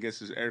space, and I guess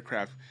his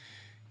aircraft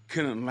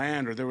couldn't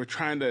land, or they were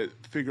trying to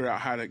figure out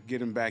how to get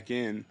him back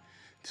in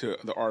to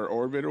our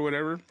orbit or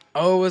whatever.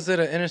 Oh, was it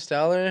an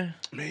Interstellar?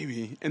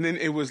 Maybe. And then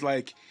it was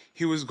like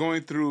he was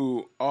going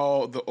through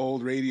all the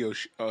old radio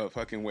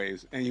fucking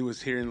waves, and he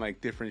was hearing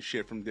like different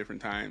shit from different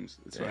times.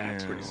 So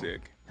it's pretty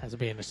sick. Has to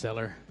be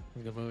Interstellar.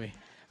 Good movie.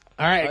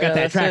 All right, I got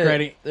that track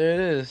ready. There it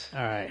is.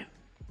 All right.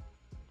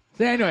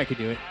 See, I knew I could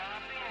do it.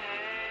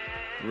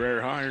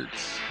 Rare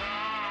Hearts.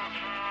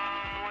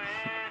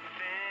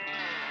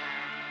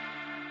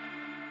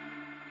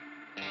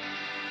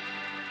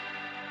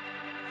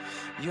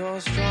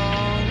 You're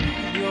strong,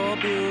 you're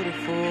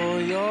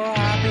beautiful, your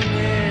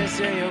happiness,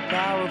 yeah, you're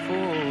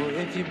powerful.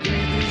 If you breathe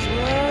these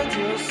words,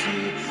 you'll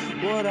see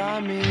what I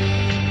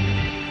mean.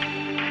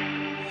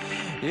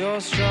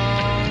 You're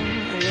strong,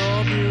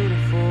 you're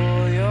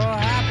beautiful, your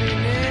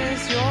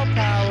happiness, you're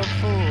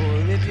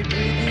powerful. If you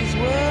breathe these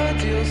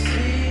words, you'll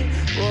see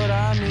what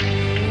I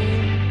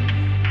mean.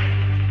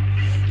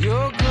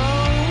 Your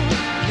growth,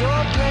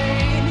 your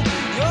pain,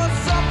 your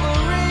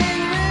suffering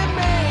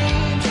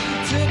remains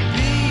to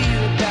be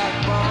the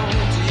backbone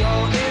to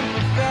your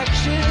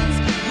imperfections.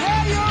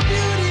 Yeah, your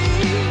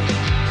beauty.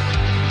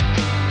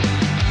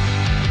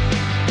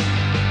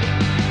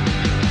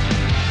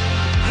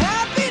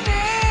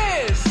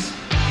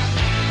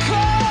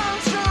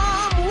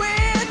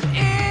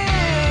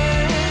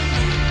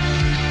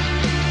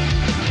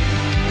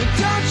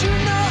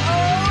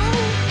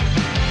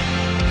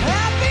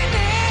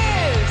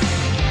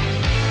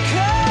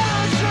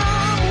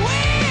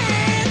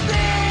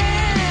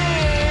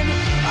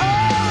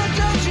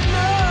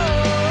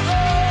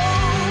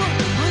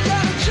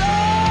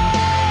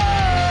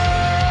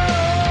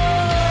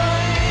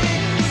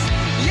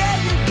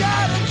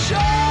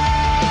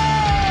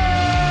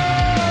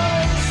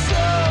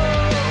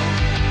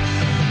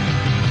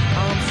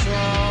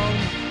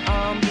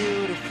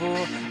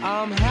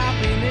 I'm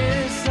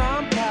happiness,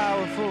 I'm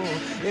powerful.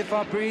 If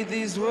I breathe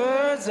these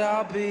words,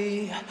 I'll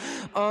be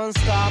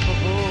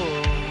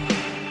unstoppable.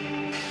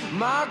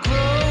 My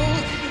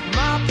growth,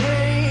 my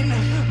pain,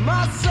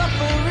 my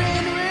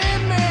suffering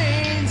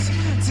remains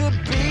to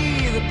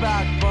be the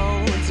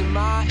backbone to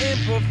my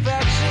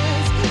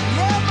imperfections.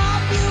 Yeah, my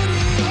beauty.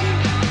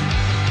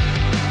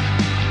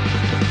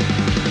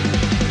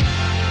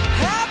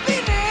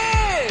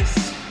 Happiness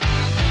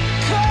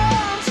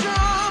comes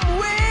from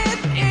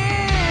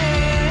within.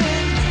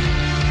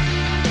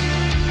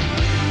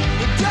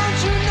 Don't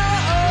you know?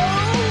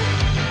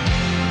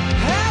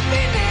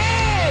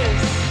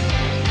 Happiness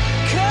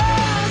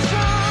comes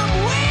from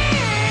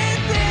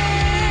within.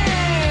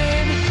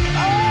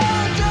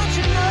 Oh, don't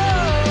you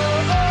know?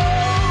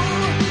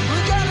 We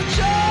got a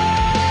choice.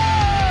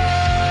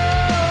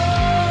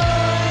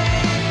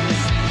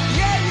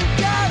 Yeah, you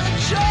got a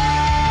choice.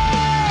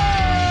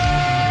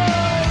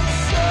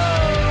 So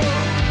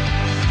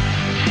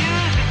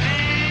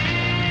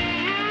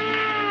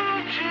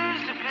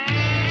choose to be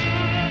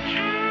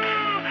true.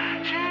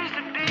 Choose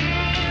to be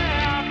the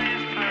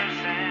happiest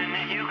person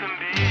you can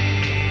be.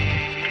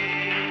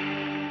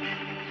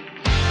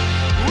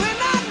 When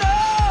I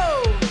know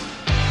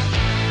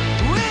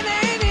it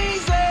ain't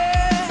easy,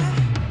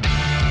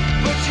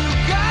 but you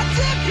got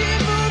to keep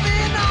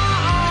moving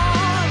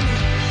on.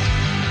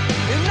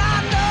 And I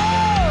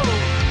know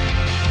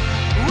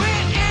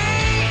it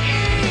ain't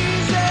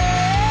easy,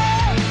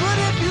 but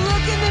if you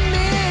look in the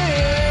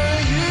mirror,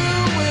 you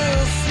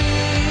will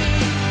see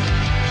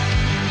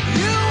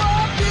you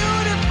are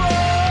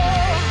beautiful.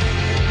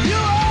 You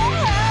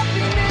are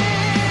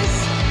happiness.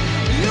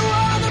 You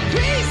are the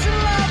peace and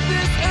love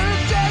this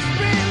earth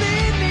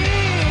desperately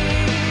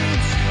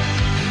needs.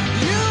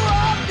 You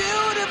are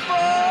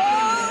beautiful.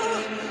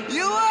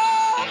 You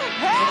are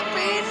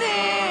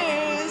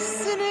happiness.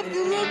 And if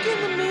you look in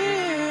the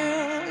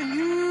mirror,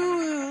 you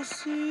will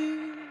see.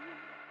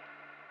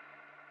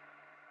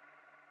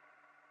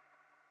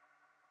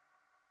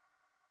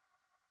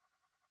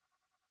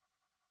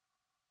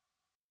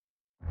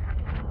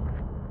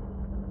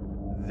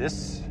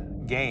 This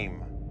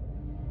game,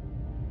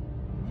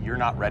 you're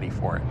not ready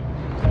for it.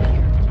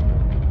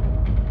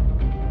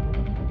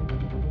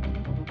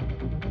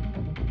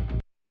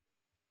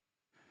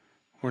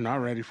 We're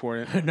not ready for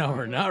it. No,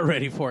 we're not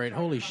ready for it.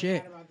 Holy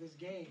shit.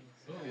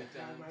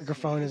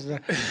 Microphone is.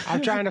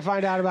 I'm trying to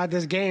find out about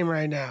this game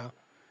right now.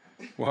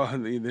 Well,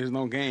 there's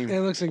no game. It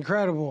looks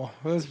incredible.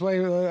 Let's play.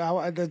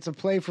 That's a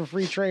play for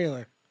free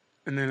trailer.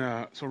 And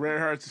then, so Rare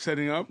Hearts is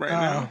setting up right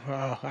now.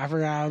 Oh, I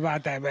forgot all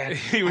about that, man.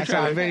 You were I saw a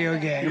trying to- video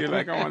game. You're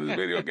like, I want this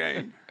video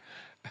game.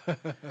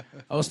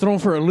 I was thrown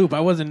for a loop. I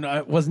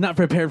was not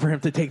prepared for him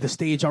to take the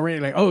stage already.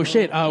 Like, oh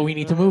shit, we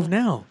need to move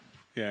now.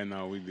 Yeah,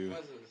 no, we do.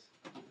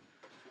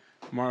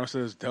 Mario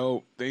says,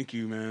 dope. Thank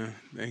you, man.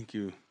 Thank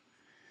you.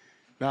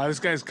 No, this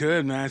guy's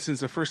good, man. Since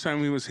the first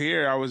time he was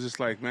here, I was just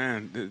like,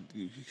 man,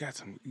 you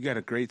got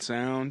a great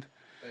sound.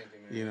 Thank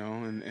you, man. You know,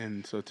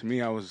 and so to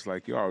me, I was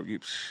like, yo,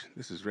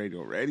 this is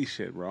radio ready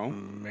shit, bro.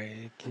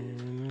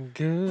 Making Talk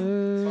shit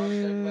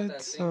about good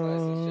that sync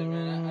license shit,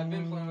 man. songs. I've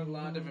been playing with a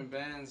lot of different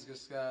bands. I'm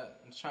just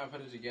trying to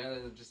put it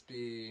together to just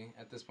be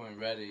at this point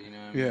ready. You know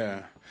what I mean?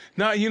 Yeah.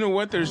 Now, you know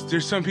what?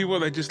 There's some people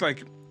that just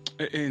like,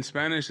 in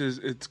Spanish,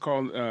 it's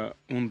called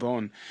un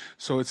don.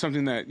 So it's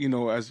something that, you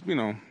know, as, you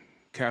know,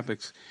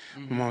 Catholics,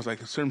 my mom was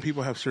like, certain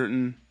people have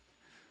certain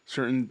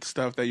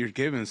stuff that you're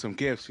given, some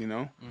gifts, you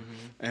know?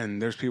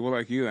 And there's people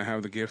like you that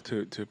have the gift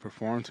to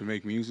perform, to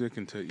make music,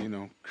 and to, you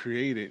know,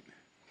 create it,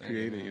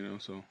 you know?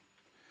 So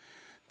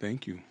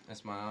thank you.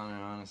 That's my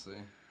honor, honestly.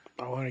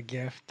 I want a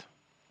gift.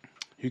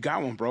 You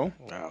got one, bro.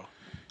 No.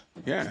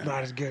 Yeah. It's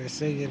not as good as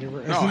singing. It's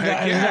No, not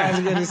heck yeah. as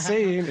good as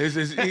singing.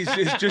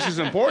 It's just as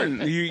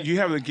important. You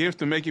have the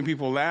gift of making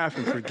people laugh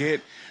and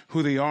forget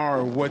who they are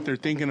or what they're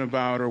thinking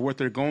about or what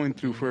they're going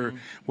through for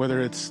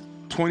whether it's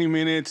 20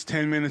 minutes,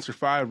 10 minutes, or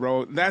 5,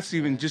 bro. That's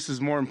even just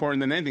as more important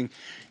than anything.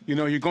 You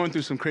know, you're going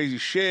through some crazy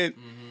shit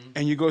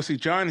and you go see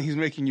John and he's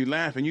making you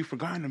laugh and you've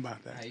forgotten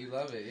about that. Yeah, you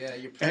love it. Yeah,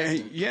 you're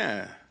present. And,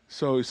 yeah.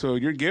 So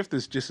your gift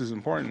is just as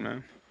important,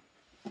 man.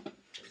 It's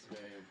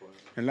very important.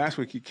 And last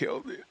week he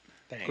killed it.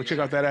 Thanks. Go check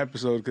out that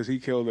episode because he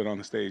killed it on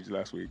the stage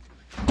last week.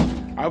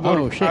 I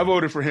shit.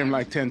 voted for him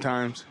like 10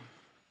 times,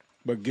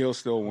 but Gil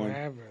still won.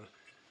 Whatever.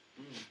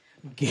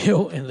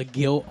 Gil and the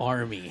Gil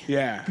Army.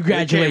 Yeah.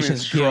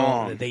 Congratulations, They came in Gil.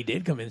 strong. They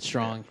did come in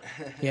strong.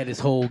 He had his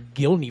whole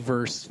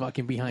Gilniverse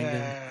fucking behind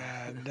him.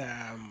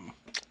 And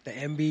the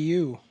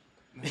MBU.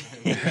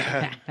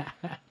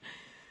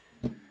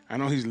 I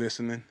know he's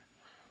listening.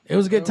 It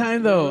was a good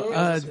time though.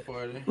 A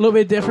little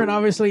bit different,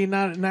 obviously.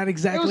 Not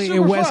exactly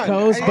super in West fun.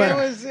 Coast, but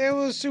it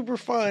was super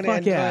fun. Fuck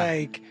And yeah.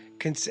 like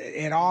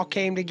it all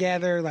came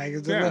together. Like it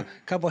was a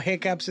couple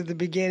hiccups at the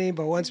beginning,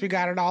 but once we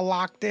got it all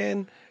locked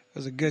in, it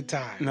was a good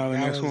time. No, the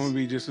That next was- one would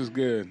be just as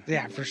good.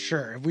 Yeah, for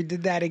sure. If we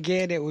did that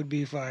again, it would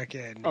be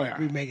fucking. Oh, yeah.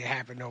 We'd make it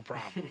happen, no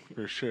problem.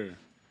 For sure.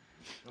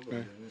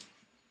 Okay.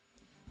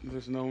 Let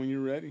us know when you're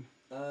ready.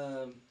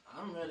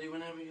 I'm ready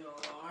whenever you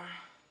all are.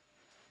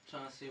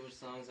 Trying to see which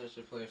songs I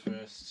should play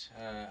first.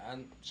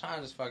 I'm trying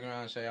to just fuck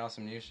around and show y'all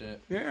some new shit.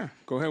 Yeah,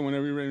 go ahead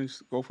whenever you're ready.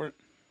 Just go for it.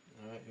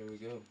 All right, here we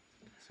go.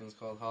 This one's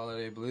called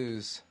Holiday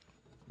Blues.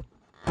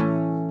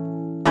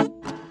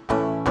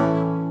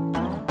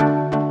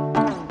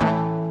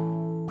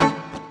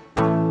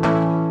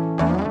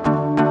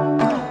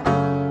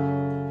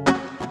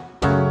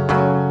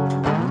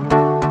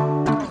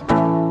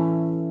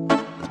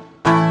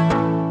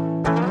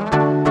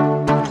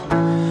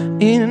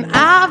 And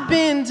I've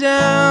been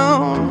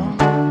down,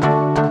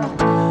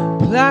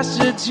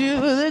 plastered to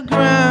the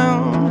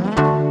ground,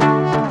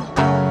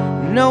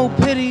 no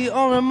pity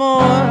or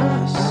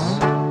remorse.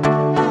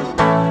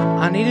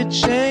 I need to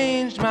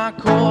change my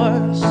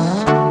course.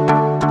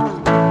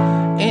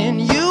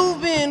 And you've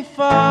been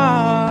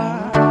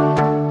far,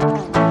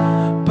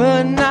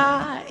 but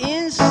not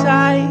in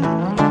sight.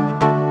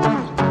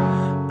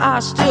 I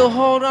still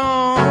hold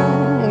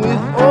on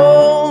with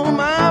all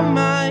my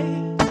might.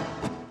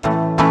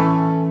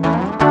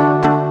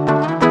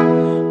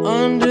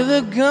 Under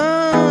the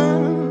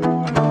gun,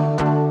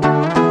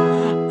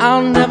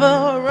 I'll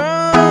never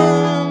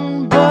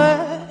run,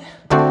 but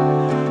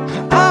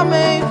I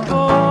may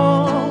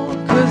fall,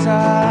 'cause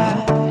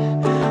I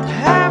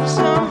have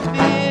some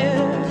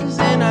fears,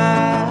 and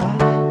I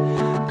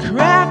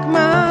crack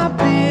my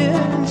beer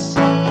and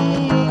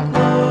sing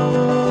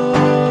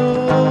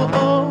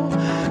low,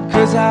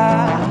 'cause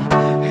I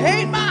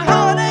hate my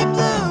holiday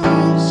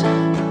blues.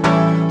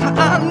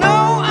 I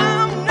know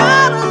I'm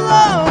not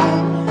alone.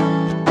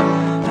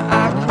 I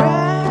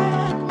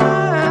crack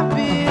my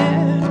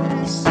beer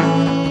and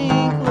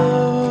sing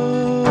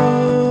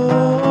low,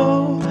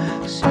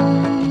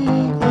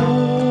 sing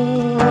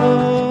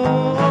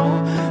low.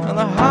 On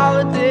the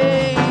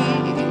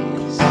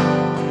holidays,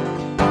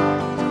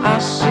 I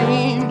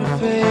seem to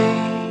fade.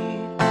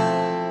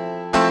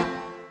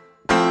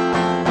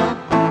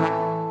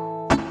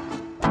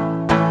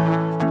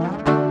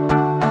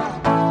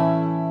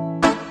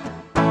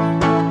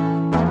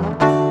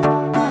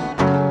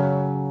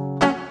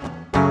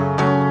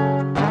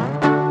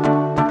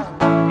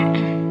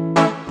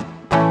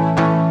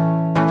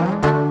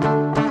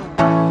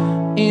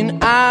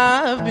 And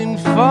I've been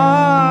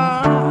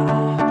far,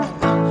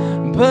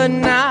 but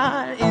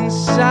not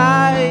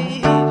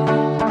inside.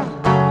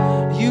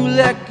 You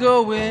let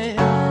go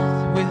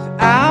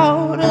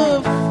without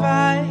a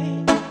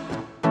fight.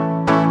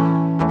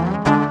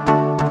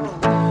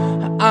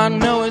 I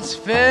know it's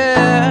fair.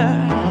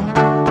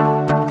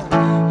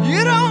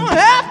 You don't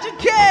have to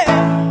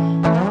care.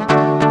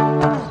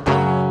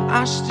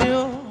 I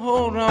still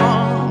hold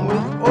on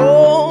with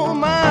all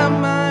my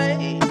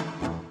might.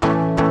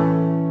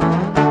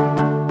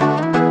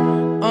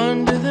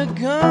 Under the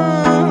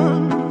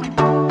gun,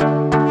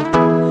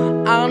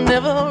 I'll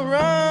never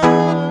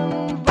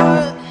run,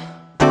 but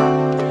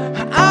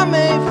I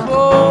may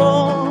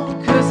fall,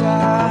 'cause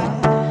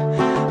I've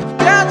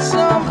got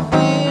some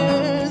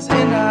fears,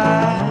 and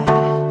I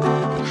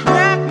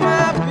crack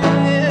my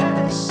beer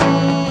and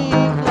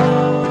sing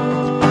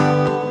low,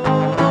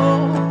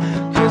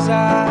 'cause I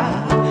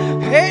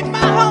hate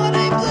my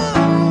holiday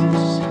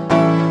blues.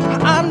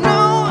 I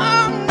know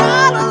I'm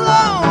not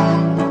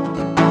alone.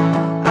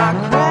 I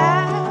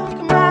crack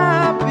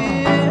my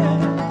beer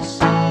and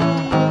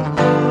sing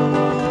low.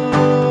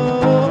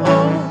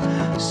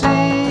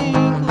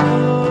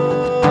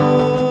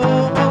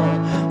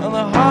 On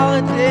the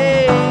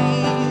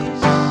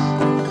holidays,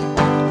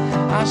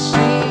 I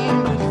seem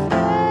to fade.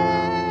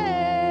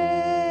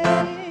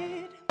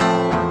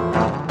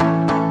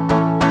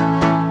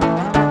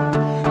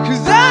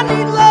 'Cause I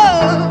need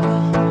love.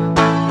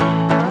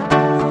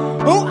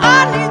 Oh, I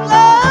need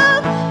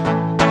love.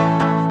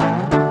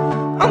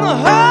 On the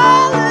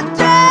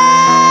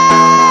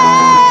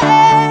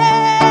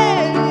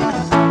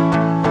holidays,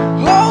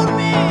 hold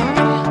me,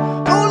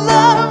 oh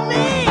love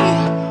me,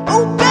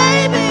 oh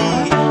baby,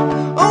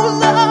 oh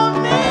love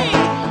me.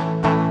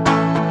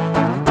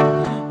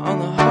 On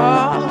the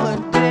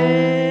holidays.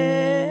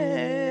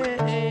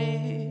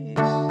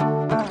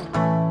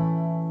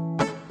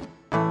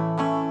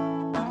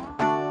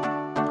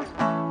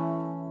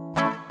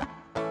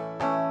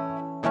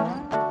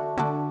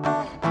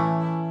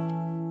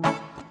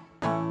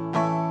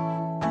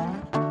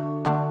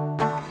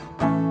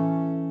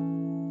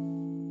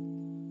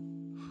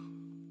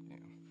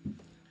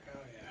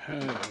 Hell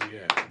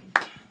yeah.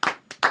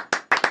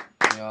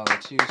 Y'all are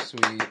too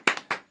sweet.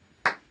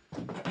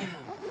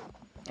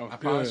 Oh, I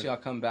promise good. you I'll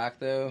come back,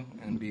 though,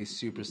 and be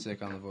super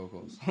sick on the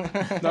vocals.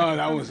 No,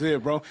 that was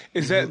it, bro.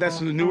 That's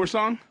the newer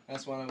song?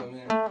 That's one of them,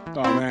 yeah.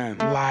 Oh man.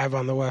 Live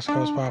on the West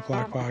Coast Pop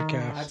Lock I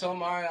podcast. told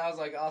Mario, I was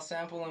like, I'll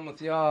sample them with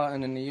y'all,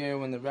 and in a year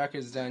when the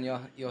record's done,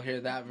 you'll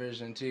hear that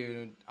version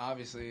too.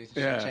 Obviously, shit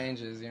Yeah.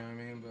 changes, you know what I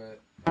mean?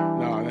 But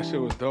No, that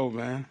shit was dope,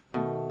 man.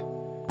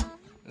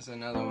 it's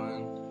another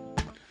one.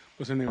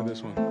 What's the name of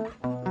this one?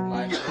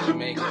 Life as you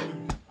make it.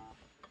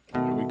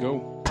 Here we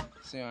go.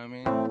 See what I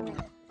mean?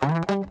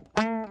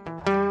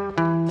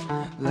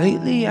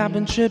 Lately I've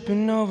been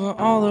tripping over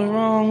all the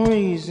wrong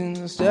reasons.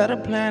 Instead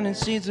of planting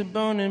seeds or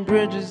burning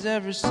bridges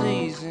every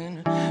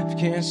season. If you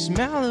can't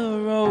smell the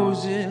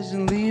roses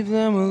and leave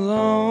them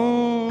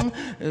alone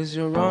as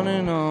you're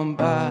running on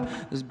by.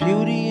 There's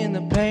beauty in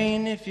the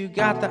pain if you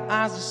got the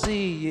eyes to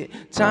see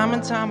it. Time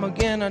and time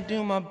again I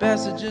do my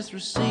best to just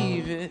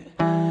receive it.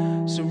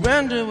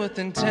 Surrender with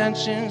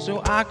intention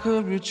so I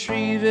could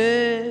retrieve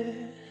it.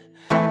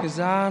 'Cause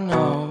I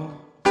know,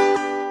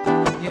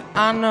 yeah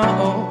I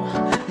know,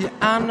 yeah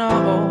I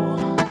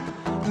know,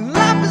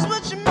 life is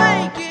what you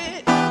make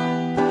it.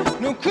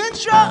 No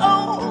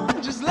control,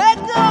 just let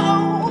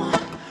go.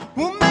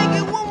 We'll make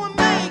it when we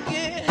make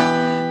it.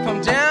 If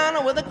I'm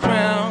down with a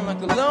crown like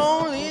the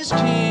loneliest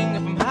king,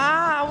 if I'm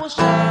high I will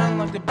shine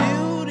like the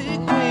beauty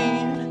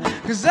queen.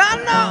 'Cause I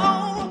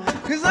know,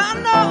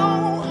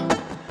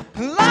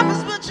 life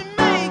is what you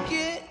make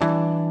it.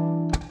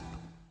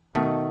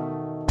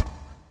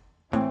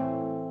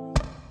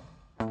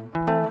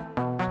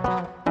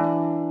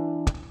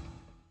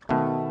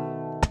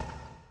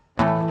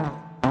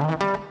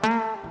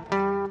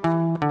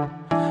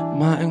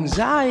 My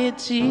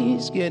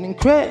anxiety's getting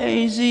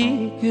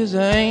crazy 'cause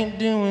I ain't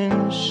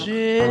doing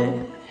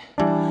shit.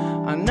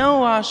 I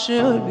know I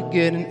should be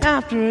getting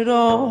after it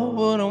all,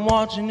 but I'm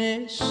watching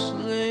it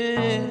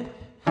slip.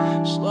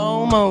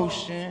 Slow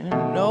motion,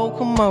 no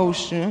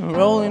commotion,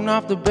 rolling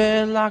off the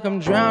bed like I'm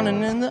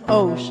drowning in the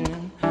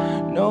ocean.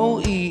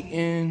 No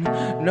eating,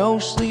 no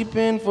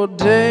sleeping for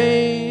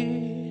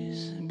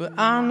days. But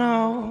I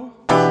know,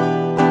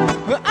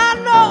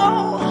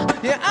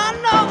 yeah I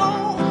know,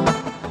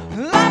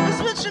 life is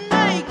what you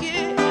make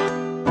it.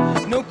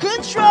 No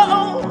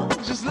control,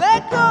 just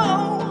let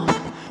go.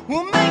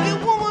 We'll make it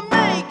when we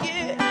make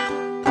it.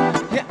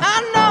 Yeah I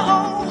know,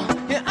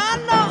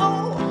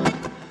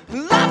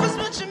 life is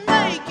what you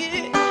make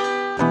it.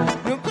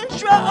 No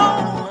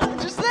control,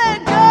 just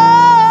let go.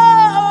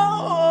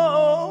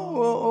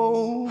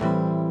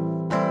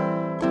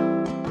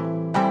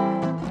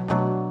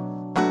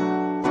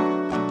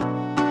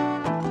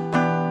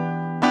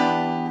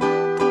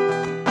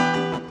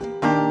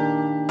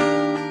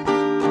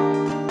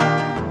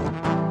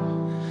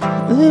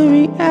 The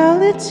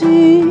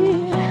reality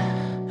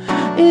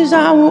is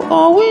I will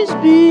always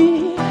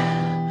be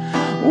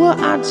what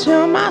I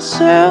tell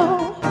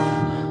myself,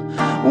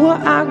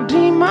 what I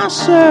deem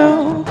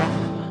myself.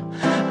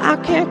 I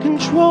can't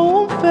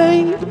control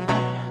fate,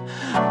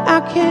 I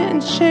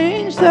can't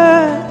change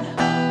that.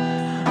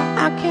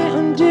 I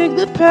can't undig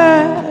the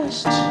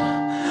past,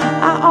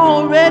 I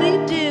already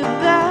did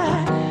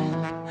that.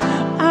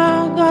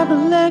 I gotta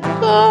let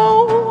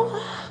go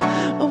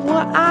of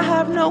what I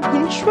have no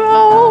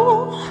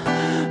control.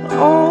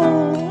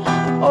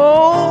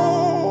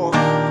 Oh,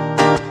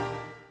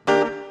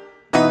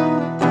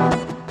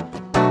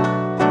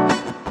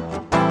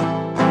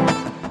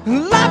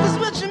 life is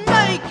what you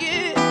make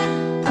it.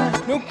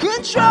 No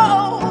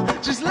control,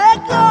 just let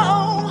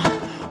go.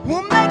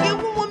 We'll make it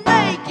when we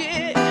make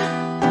it.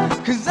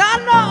 'Cause I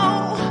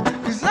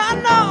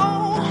know,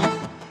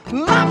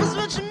 life is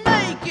what you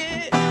make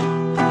it.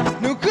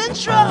 No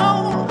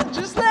control,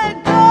 just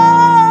let go.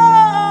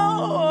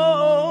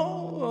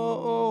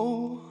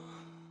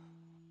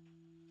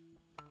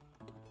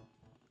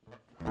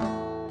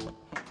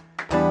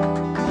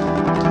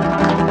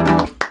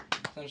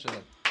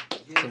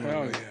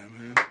 Hell yeah,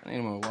 man. I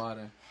need more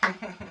water.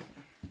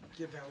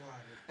 Get that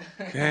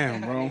water.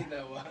 Damn, bro.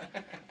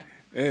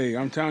 Hey,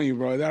 I'm telling you,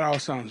 bro, that all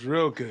sounds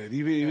real good.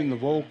 Even the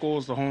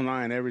vocals, the whole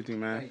nine, everything,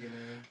 man. Thank you,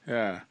 man.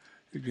 Yeah.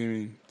 I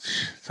mean,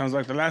 sounds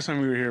like the last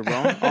time we were here,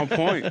 bro. On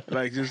point.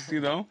 Like, just,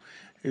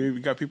 we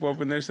got people up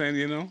in there saying,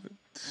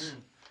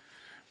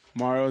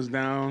 Mario's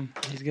down.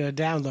 He's gonna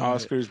download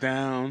Oscar's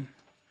down.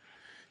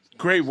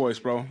 Great voice,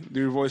 bro.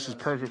 Your voice is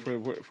perfect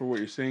for what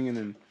you're singing.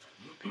 And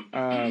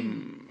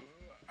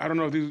I don't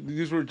know if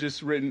these were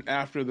just written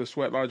after the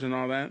Sweat Lodge and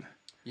all that.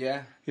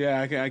 Yeah. Yeah,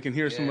 I can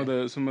hear some of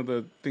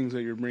the things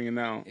that you're bringing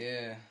out.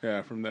 Yeah.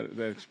 Yeah, from that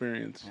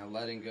experience. Yeah,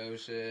 letting go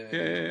shit.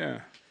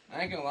 Yeah.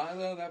 I ain't gonna lie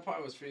though, that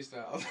part was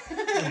freestyle.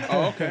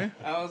 Oh, okay.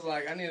 I was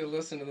like, I need to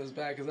listen to this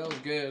back because that was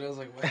good. I was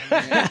like, wait a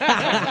minute,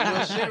 that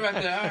was shit right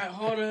there. All right,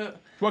 hold up.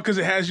 Well, because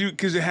it has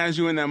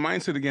you in that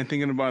mindset again,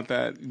 thinking about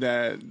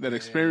that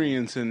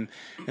experience and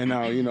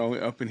now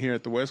up in here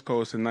at the West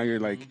Coast, and now you're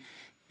like,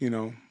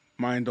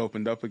 mind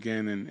opened up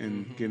again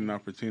and get an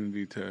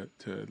opportunity to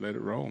let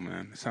it roll,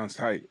 man. It sounds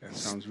tight. It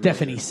sounds.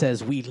 Stephanie really good.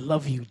 says we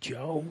love you,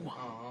 Joe.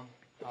 Oh,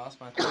 that's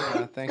my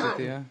thing. Thank you,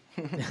 Thea.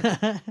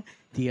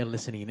 Thea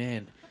listening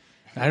in.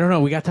 I don't know.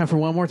 We got time for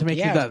one more to make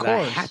you the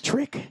hat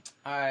trick.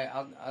 All right,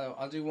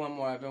 I'll do one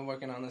more. I've been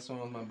working on this one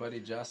with my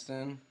buddy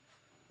Justin.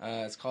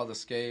 It's called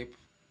Escape.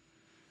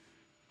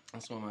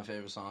 That's one of my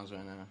favorite songs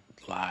right now.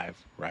 live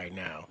right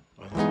now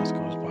on the West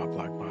Coast Pop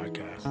Lock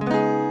Podcast.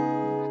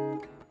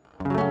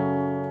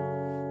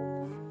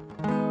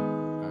 All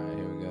right,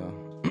 here we go.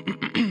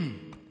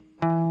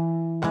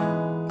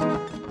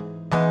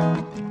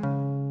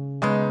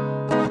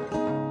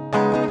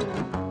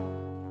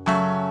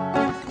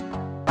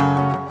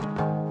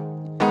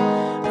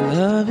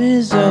 Love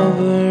is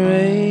over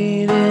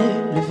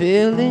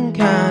feeling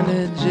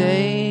kinda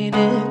jaded.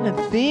 I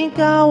think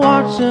I'll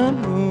watch a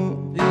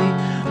movie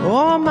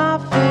or my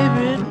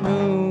favorite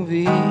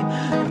movie.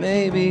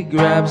 Maybe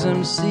grab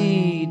some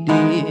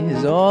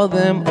CDs or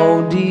them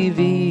old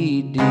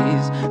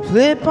DVDs.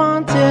 Flip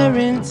on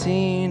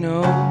Tarantino,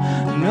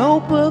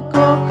 Notebook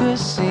or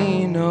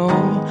Casino.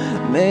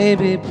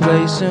 Maybe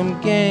play some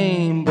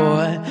Game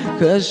Boy,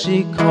 'cause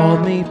she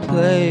called me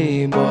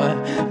Playboy.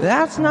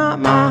 That's not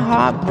my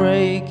heart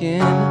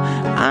breaking,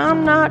 I'm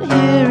not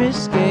here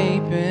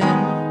escaping.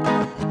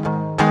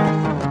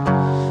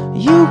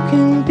 You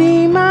can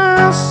be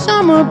my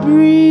summer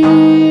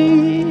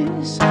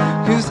breeze,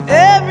 'cause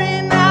every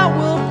night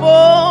we'll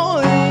fall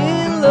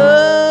in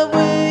love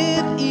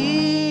with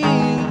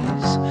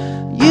ease.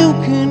 You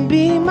can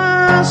be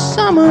my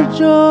summer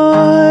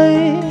joy,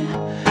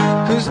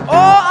 'cause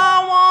all I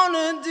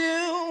wanna do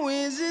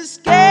is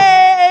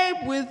escape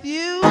with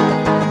you.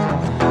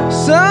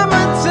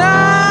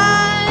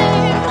 Summertime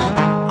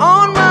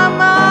on my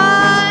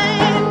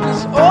mind,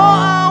 'cause all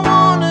I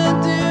wanna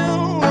do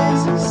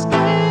is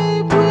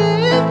escape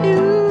with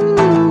you.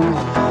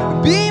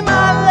 Be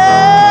my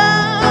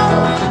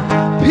love,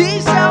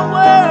 peace our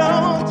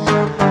world,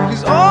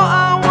 'cause all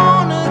I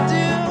wanna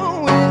do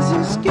is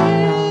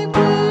escape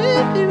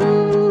with you.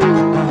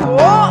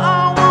 All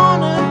I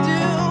wanna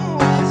do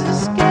is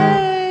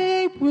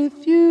escape with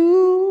you.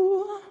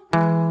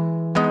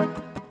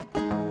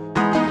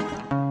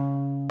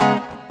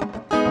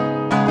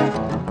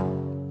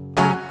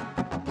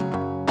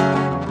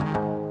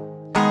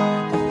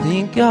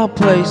 Think I'll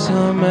play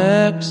some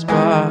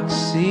Xbox,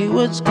 see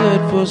what's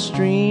good for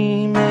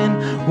streaming.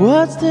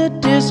 What's the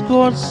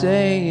Discord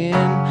saying?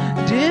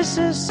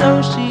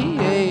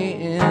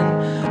 Disassociating.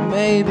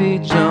 Maybe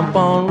jump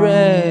on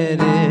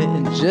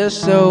Reddit,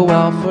 just so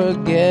I'll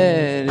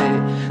forget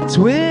it.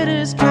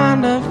 Twitter's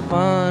kinda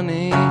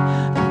funny,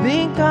 I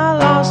think I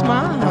lost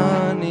my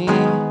honey.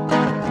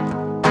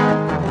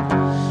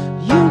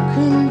 You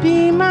can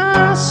be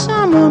my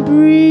summer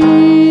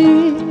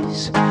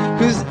breeze,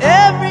 'cause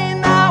every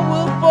night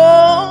we'll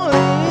fall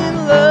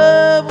in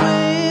love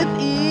with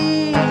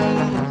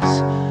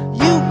ease.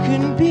 You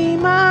can be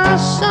my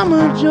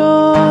summer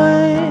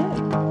joy,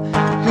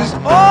 'cause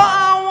all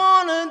I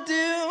wanna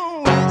do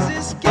is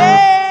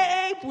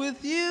escape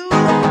with you.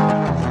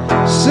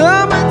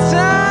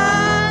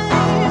 Summertime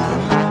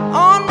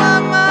on my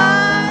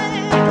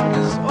mind,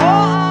 'cause all I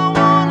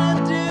wanna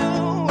do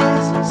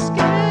is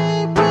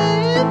escape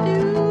with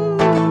you.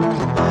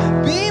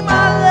 Be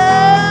my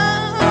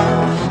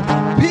love,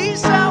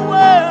 peace our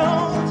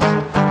world,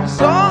 'cause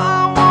all I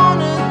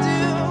wanna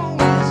do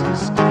is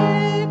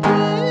escape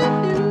with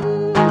you.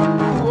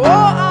 All I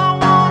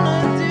wanna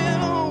do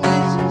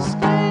is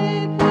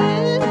escape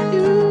with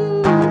you.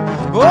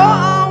 All I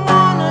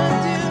wanna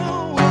do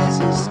is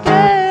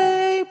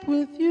escape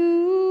with you.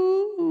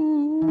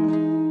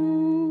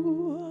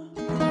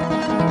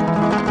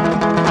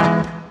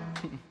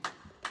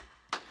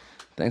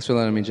 Thanks for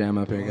letting me jam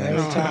up here,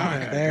 guys.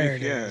 There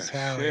it is.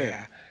 Hell shit.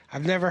 yeah.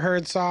 I've never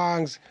heard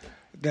songs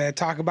that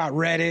talk about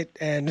Reddit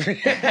and,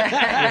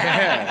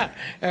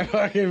 and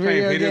fucking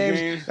video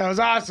games. That was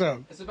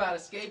awesome. It's about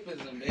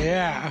escapism, baby.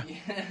 Yeah.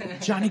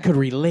 Johnny could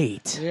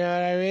relate. You know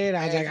what I mean?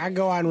 I was like, I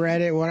go on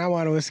Reddit when I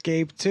want to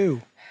escape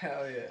too.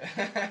 Hell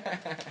yeah.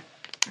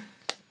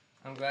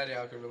 I'm glad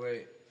y'all could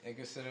relate. You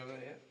can sit over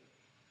there.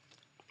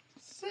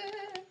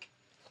 Sick.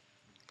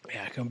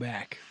 Yeah, come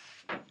back.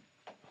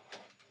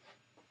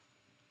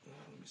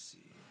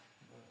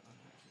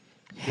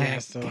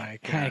 Hand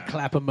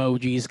clap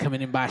emojis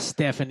coming in by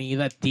Stephanie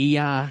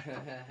Latia,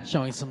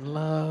 showing some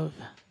love.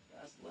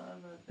 That's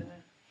love right there.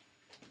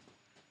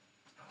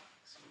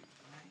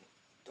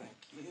 Thank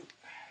you.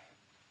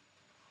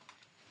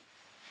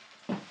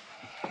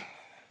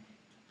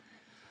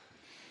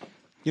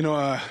 You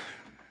know,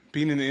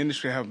 being in the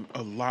industry, I have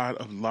a lot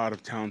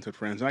of talented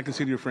friends, and I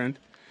consider you a friend.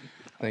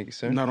 Thank you,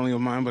 sir. Not only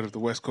of mine, but of the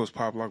West Coast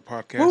Pop Lock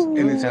Podcast.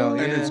 And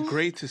it's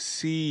great to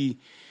see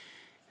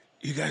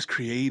you guys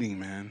creating,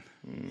 man.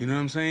 You know what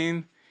I'm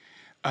saying?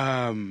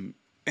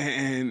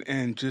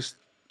 And just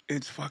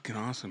it's fucking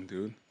awesome,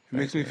 dude. It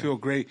makes me feel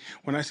great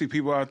when I see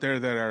people out there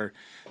that are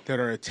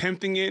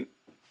attempting it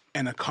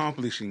and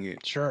accomplishing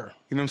it. Sure.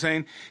 You know what I'm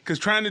saying? Because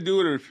trying to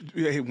do it or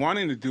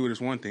wanting to do it is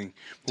one thing.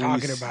 But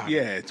Talking about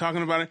it.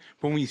 Talking about it.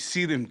 But when you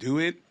see them do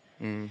it,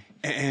 and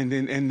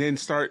then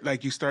start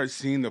you start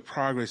seeing the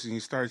progress, and you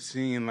start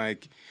seeing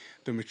like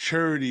the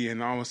maturity,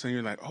 and all of a sudden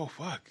you're like, oh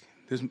fuck,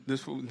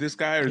 this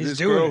guy or this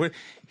girl,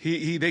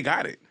 they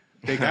got it.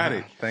 They got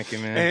it. Thank you,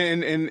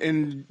 man.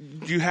 And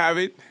you have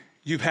it.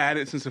 You've had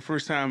it since the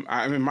first time.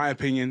 In my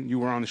opinion, you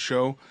were on the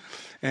show.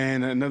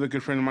 And another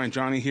good friend of mine,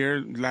 Johnny,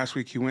 here last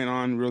week, he went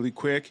on really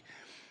quick,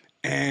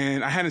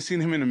 and I hadn't seen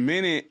him in a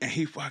minute, and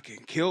he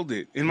fucking killed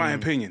it. In my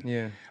opinion,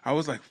 Yeah. I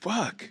was like,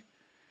 fuck.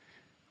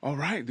 All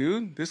right,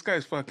 dude, this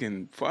guy's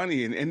fucking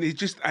funny, and it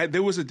just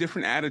there was a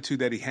different attitude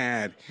that he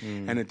had,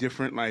 and a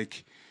different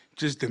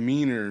just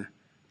demeanor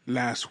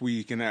last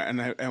week, and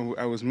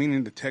I was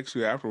meaning to text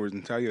you afterwards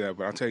and tell you that,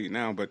 but I'll tell you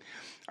now. But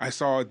I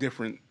saw a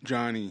different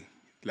Johnny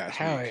last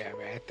Hell week. yeah,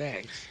 man!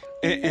 Thanks.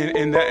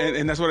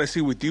 And that's what I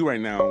see with you right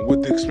now,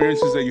 with the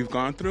experiences that you've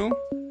gone through,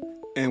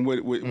 and what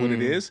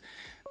it is.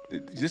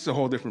 Just a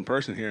whole different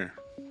person here.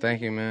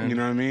 Thank you, man. You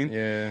know what I mean?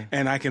 Yeah.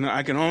 And I can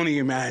only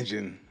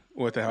imagine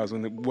what else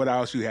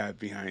you have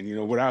behind. You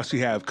know, what else you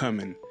have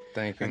coming.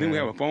 Thank you. I think we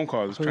have a phone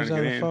call that's trying to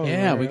get in. Phone,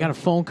 Yeah, we got a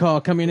phone call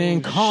coming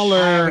in. Have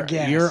Caller, a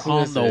guess. you're Who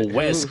on the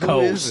West Who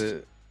Coast. is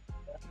it?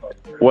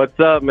 What's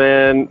up,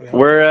 man?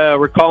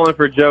 We're calling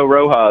for Joe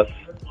Rojas.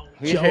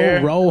 Who's Joe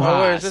here? Rojas.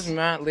 Oh, is this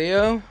Matt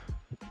Leo?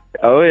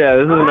 Oh yeah,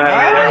 this is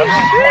Matt.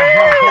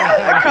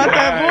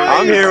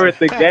 I'm here with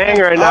the gang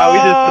right now. We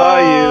just saw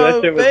you.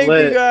 That shit was thank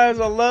lit. you guys.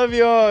 I love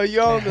y'all.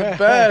 Y'all the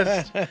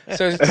best.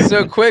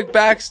 So quick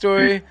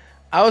backstory.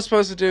 I was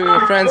supposed to do a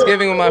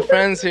Friendsgiving with my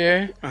friends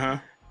here. Uh-huh.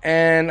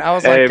 And I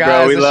was Hey, like, bro,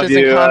 guys, we this love shit's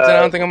in you. Compton. I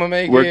don't think I'm going to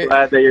make We're it.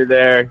 glad that you're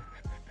there.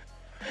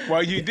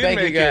 Well, you did Thank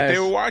you, make it. guys. They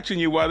were watching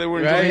you while they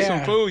were Right? enjoying some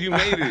Yeah. food. You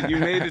made it. You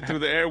made it through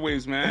the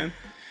airwaves, man.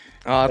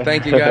 Oh,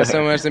 thank you guys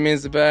so much. That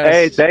means the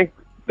best. Hey,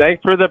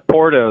 thanks for the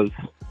Portos.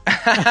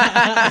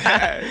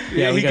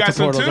 Yeah, we he got the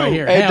some portals too. right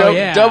here. Hey, Hell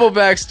yeah. double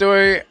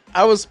backstory.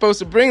 I was supposed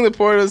to bring the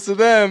Portos to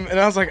them, and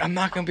I was like, I'm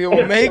not going to be able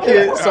to make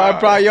it. So I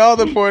brought y'all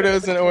the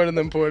Portos and ordered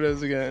them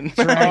Portos again.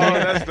 Oh,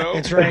 that's dope.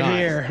 It's right Nice.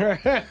 here.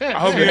 I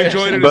hope you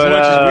enjoyed it as But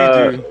much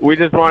as we do. we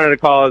just wanted to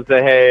call and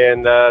say hey,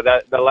 and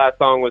that the last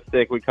song was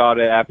sick. We caught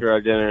it after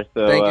our dinner.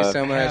 So Thank you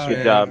so much. hell good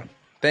man. job.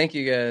 Thank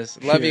you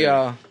guys. Love you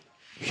all.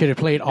 Should have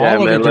played all Yeah, of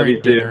man, it love during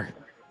you too. dinner.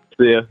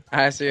 See ya.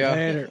 I see y'all.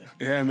 Later.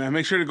 Yeah, man.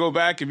 Make sure to go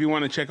back if you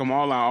want to check them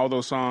all out, all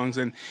those songs,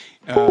 and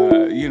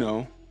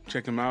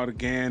check them out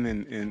again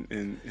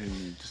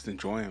and just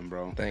enjoy them,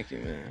 bro. Thank you,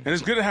 man. And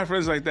it's good to have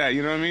friends like that.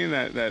 You know what I mean?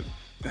 That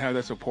have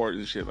that support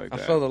and shit like I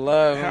that. feel the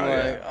love. Hell I'm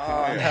yeah. like,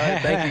 oh, hell,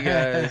 thank you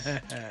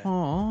guys.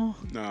 Aw.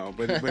 No,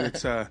 but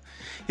it's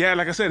yeah,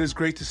 like I said, it's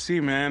great to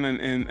see, man,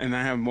 and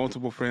I have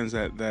multiple friends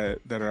that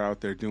are out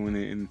there doing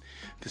it, and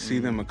to see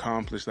them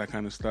accomplish that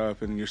kind of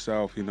stuff, and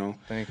yourself, you know,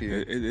 Thank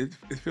you.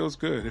 it feels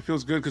good. It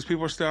feels good because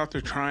people are still out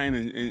there trying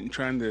and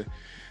trying to,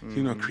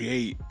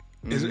 create.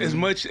 As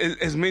much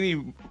as many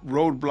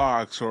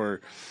roadblocks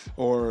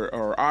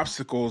or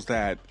obstacles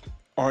that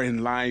are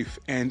in life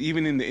and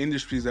even in the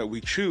industries that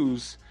we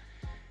choose,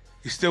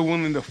 you're still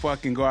willing to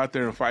fucking go out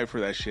there and fight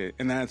for that shit,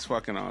 and that's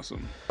fucking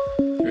awesome.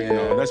 You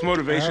know, that's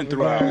motivation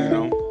throughout. You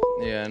know,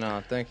 Yeah,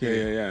 no, thank you.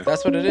 Yeah.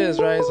 That's what it is,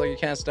 right? It's like you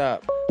can't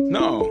stop.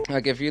 no,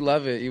 Like if you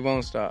love it, you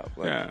won't stop.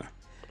 Like, yeah.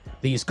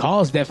 These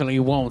calls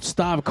definitely won't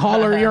stop.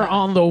 Caller, you're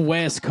on the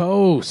West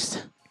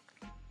Coast.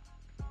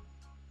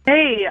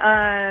 Hey,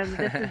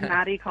 this is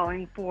Maddie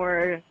calling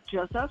for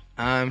Joseph.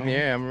 I'm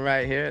here. I'm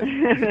right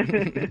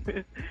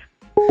here.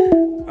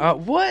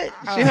 What?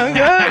 She hung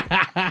up?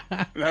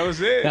 That was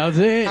it. That was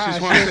it. She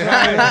just wanted to say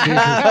hi.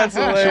 That's She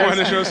wanted to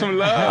hilarious. show some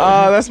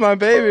love. Oh, that's my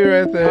baby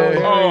right there.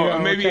 Oh,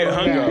 maybe it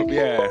hung up.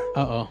 Yeah,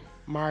 Uh-oh.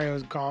 Mario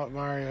hung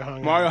Mario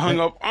up. hung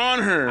up on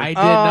her. I did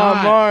Oh,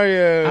 not.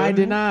 Mario. I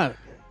did not.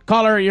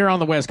 Caller, you're on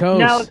the West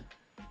Coast.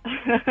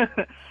 No.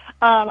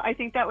 I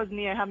think that was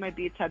me. I have my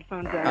Beats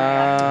headphones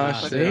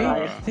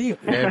in. See?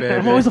 baby.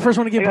 I'm always the first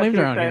one to I get got blamed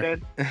too around here.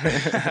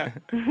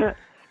 excited.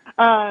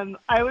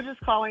 I was just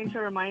calling to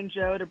remind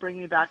Joe to bring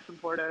me back some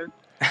Portos.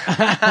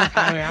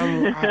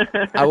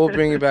 I will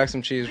bring you back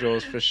some cheese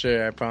rolls for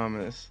sure. I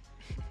promise.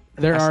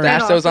 There are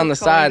Stash those on the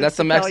calling side. just That's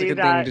the to tell Mexican you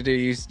thing that. to do.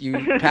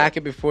 You pack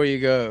it before you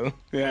go.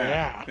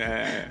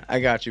 Yeah. I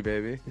got you,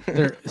 baby.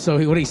 so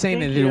what he's saying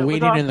Thank is you. they're It was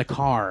waiting in awesome. the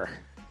car.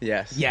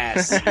 Yes.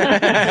 Yes.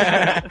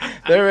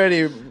 They're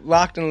ready,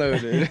 locked and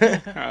loaded.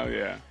 Oh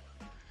yeah.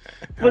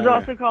 Was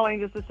also calling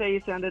just to say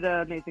you sounded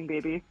an amazing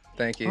baby.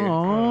 Thank you.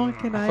 Oh, I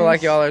feel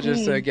like y'all are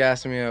just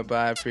gassing me up, but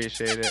I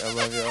appreciate it. I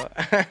love y'all.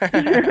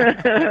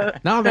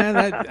 No, man,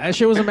 that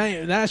shit was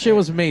amazing. That shit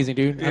was amazing,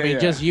 dude. I mean, yeah.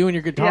 just you and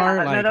your guitar,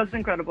 Yeah, like, no, that was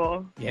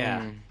incredible.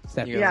 yeah. It's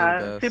that- You guys are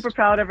the Yeah, best. super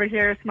proud over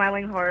here,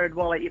 smiling hard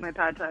while I eat my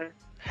pad thai.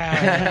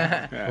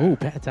 Ooh,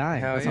 Pad Thai.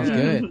 Hell That sounds yeah.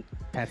 good.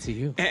 Patsy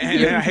you.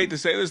 And I hate to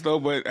say this though,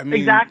 but I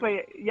mean,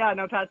 Exactly. Yeah,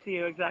 no, pad to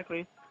you.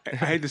 Exactly. I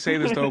hate to say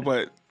this though,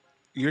 but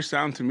your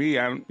sound to me,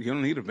 you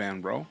don't need a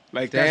band, bro.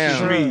 Like Damn. that's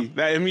just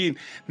me. I mean,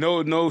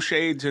 no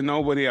shade to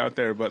nobody out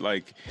there, but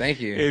like,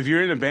 Thank you. if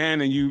you're in a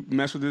band and you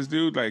mess with this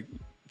dude, like,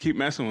 keep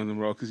messing with him,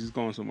 bro, because he's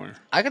going somewhere.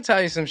 I could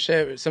tell you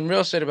some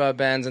real shit about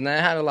bands, and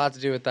that had a lot to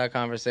do with that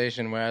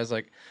conversation where I was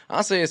like,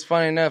 honestly, it's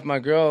funny enough, my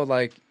girl,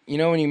 like, you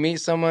know, when you meet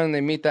someone,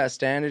 they meet that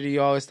standard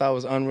you always thought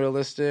was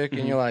unrealistic,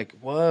 and you're like,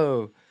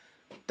 whoa,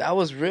 that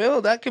was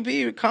real? That could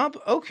be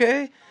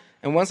okay.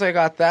 And once I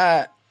got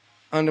that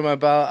under my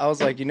belt, I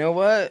was like, you know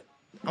what?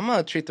 I'm going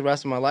to treat the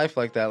rest of my life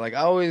like that. Like,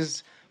 I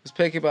always was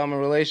picky about my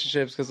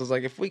relationships because I was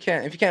like, if you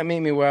can't meet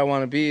me where I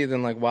want to be,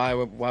 then, like, why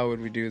would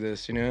we do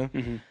this, you know?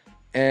 Mm-hmm.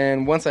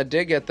 And once I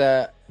did get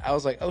that, I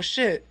was like, oh,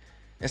 shit.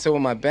 And so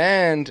with my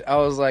band, I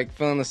was, like,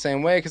 feeling the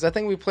same way because I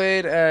think we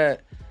played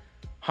at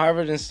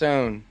Harvard and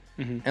Stone.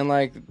 Mm-hmm. And,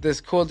 like,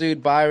 this cool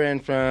dude, Byron,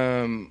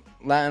 from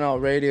Latin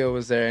Alt Radio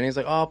was there. And he's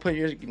like, oh, I'll put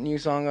your new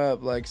song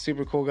up. Like,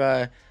 super cool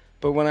guy.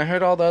 But when I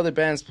heard all the other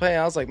bands play,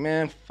 I was like,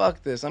 man,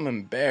 fuck this. I'm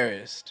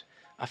embarrassed.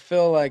 I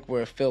feel like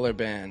we're a filler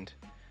band.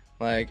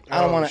 Like, I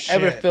don't want to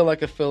ever feel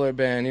like a filler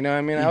band. You know what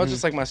I mean? I was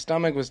just like, my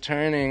stomach was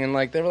turning, and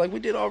like they were like, we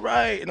did all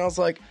right, and I was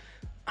like,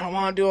 I don't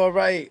want to do all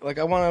right. Like,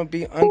 I want to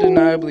be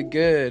undeniably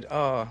good.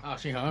 Oh,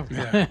 she hung.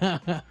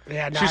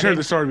 Yeah, she's heard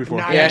the story before.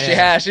 Yeah, she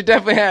has. She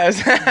definitely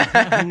has.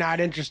 I'm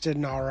not interested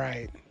in all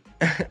right.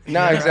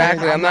 No,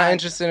 exactly. I'm not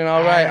interested in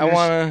all right. I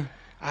want to.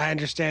 I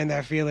understand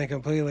that feeling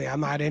completely. I'm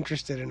not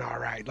interested in all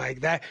right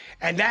like that,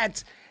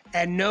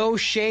 and no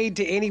shade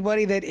to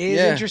anybody that is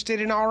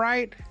interested in all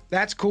right.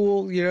 That's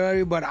cool, you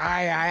know. But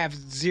I have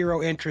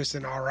zero interest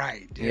in all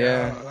right. You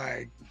know?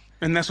 Like,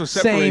 and that's what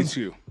separates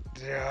you.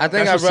 Yeah. I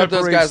think I rubbed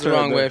those guys the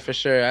wrong way for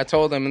sure. I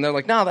told them, and they're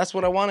like, "No, that's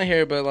what I want to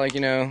hear." But like, you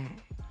know,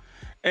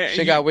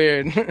 shit got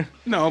weird.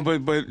 No,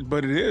 but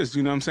it is.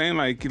 You know what I'm saying?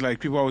 Like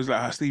people always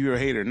like, Steve, you're a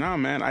hater. Nah,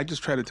 man. I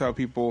just try to tell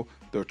people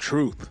the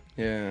truth.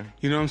 Yeah.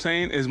 You know what I'm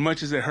saying? As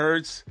much as it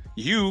hurts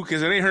you,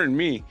 because it ain't hurting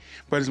me,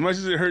 but as much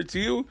as it hurts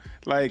you,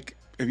 like,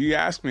 if you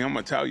ask me, I'm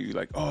going to tell you,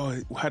 like, oh,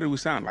 how do we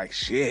sound? Like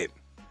shit.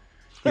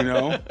 You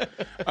know?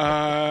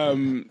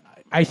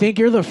 I think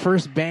you're the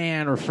first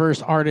band or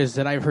first artist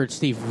that I've heard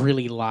Steve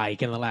really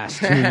like in the last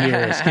 2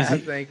 years.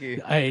 Thank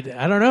you. I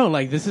don't know.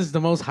 Like, this is the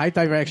most hyped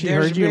I've actually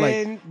heard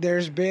you.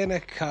 There's been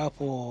a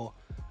couple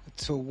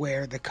to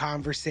where the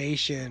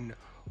conversation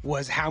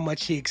was how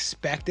much he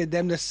expected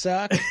them to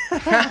suck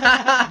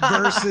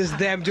versus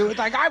them doing,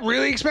 like, I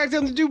really expect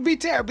them to be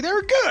terrible, but they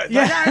were good.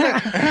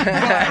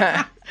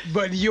 Yeah.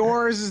 But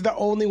yours is the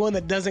only one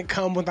that doesn't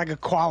come with like a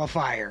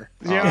qualifier.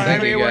 You know what I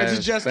mean? Where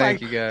it's just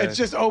it's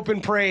just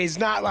open praise,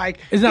 not like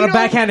it's not a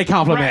backhanded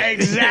compliment. Right,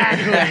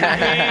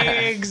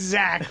 exactly.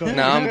 Exactly.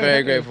 No, I'm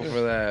very grateful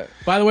for that.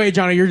 By the way,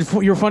 Johnny,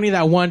 you're funny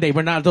that one day,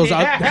 but not those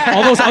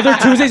all those other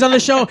Tuesdays on the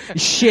show.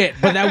 Shit,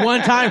 but that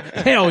one time,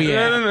 hell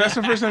yeah. No. That's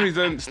the first time he's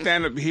done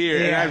stand up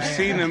here, and I've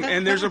seen him,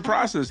 and there's a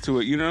process to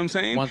it. You know what I'm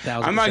saying?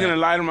 1,000%. I'm not gonna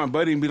lie to my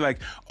buddy and be like,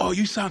 "Oh,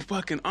 you sound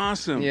fucking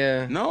awesome."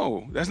 Yeah.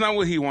 No, that's not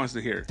what he wants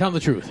to hear. Tell him the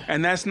truth.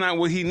 And that's not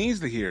what he needs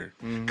to hear.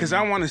 Because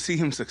I want to see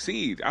him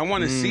succeed. I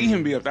want to see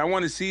him be up there. I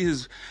want to see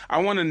I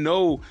want to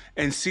know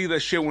and see that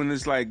shit when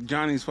it's like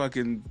Johnny's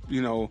fucking,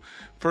 you know,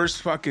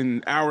 first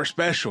fucking hour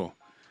special.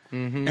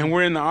 And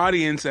we're in the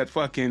audience at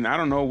fucking, I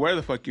don't know where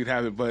the fuck you'd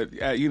have it, but,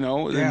 you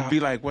know, and be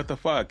like, what the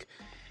fuck?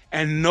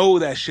 And know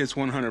that shit's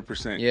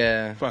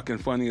 100% fucking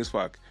funny as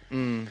fuck.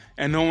 And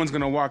no one's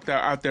going to walk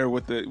out there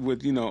with,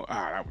 you know,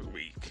 that was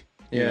weak.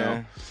 You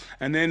know?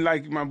 And then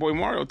like my boy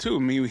Mario too. I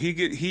mean,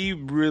 he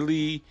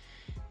really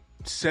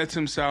sets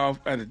himself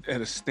at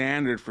a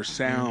standard for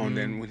sound,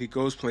 and when he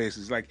goes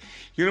places, like,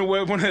 you know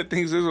what? One of the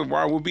things is,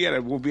 we'll be at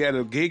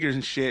a gig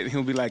and shit, and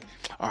he'll be like,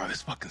 "Oh,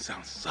 this fucking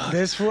sound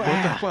sucks. What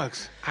the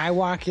fucks?" I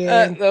walk in.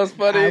 That was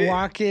funny. I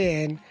walk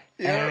in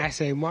and I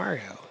say,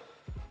 "Mario,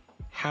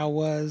 how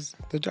was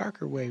the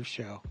Darker Wave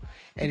show?"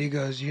 And he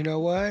goes, "You know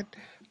what?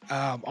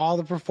 All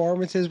the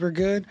performances were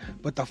good,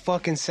 but the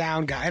fucking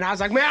sound guy." And I was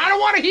like, man, I don't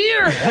want to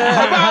hear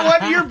about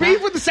what your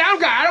beef with the sound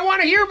guy. I don't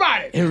want to hear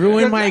about it. It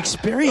ruined my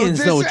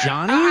experience, though,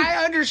 Johnny.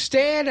 I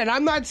understand, and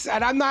I'm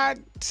not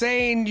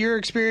saying your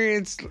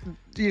experience,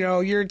 you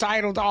know, you're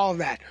entitled to all of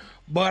that.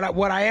 But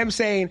what I am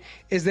saying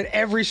is that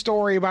every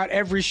story about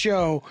every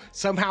show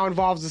somehow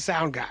involves the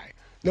sound guy.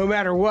 No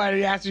matter what,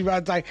 it has to be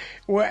about, like,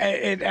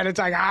 and it's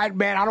like, I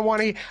don't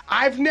want to.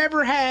 I've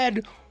never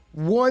had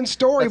one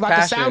story about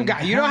the sound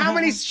guy. You know how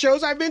many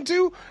shows I've been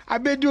to?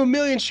 I've been to a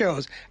million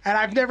shows, and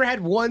I've never had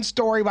one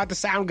story about the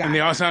sound guy. And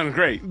they all sounded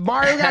great.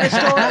 Mario got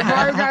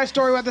a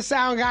story about the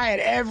sound guy at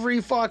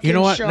every fucking show. You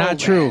know what? Show, Not man.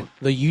 true.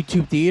 The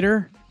YouTube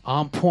theater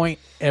on point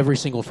every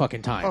single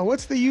fucking time. Oh,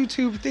 what's the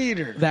YouTube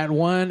theater? That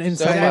one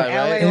inside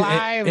LA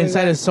Live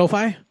inside of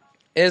SoFi.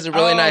 It is a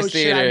really nice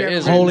theater. It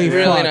is Holy a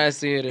really fuck. nice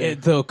theater.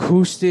 The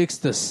acoustics,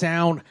 the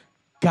sound,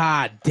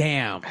 god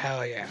damn.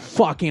 Hell yeah.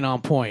 Fucking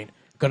on point.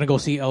 Gonna go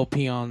see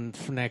LP on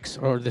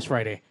this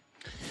Friday.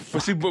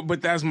 But see,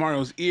 but that's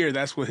Mario's ear.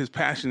 That's what his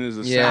passion is.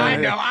 Yeah, I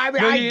know. I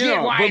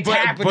get why it's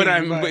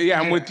happening.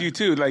 I'm with you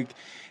too. Like,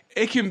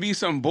 it can be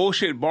some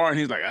bullshit bar, and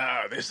he's like,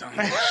 this sounds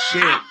like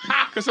shit.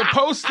 It's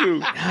supposed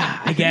to.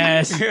 I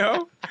guess. You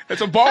know?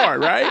 It's a bar,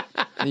 right?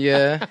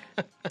 Yeah.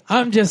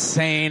 I'm just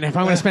saying, if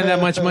I'm going to spend that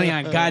much money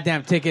on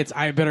goddamn tickets,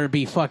 I better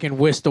be fucking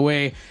whisked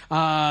away.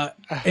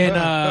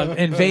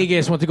 In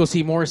Vegas, went to go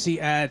see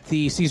Morrissey at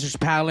the Caesars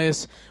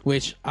Palace,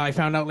 which I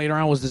found out later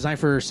on was designed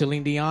for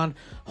Celine Dion.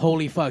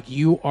 Holy fuck,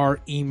 you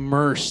are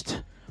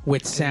immersed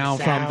with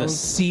sound from the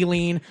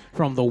ceiling,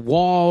 from the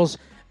walls.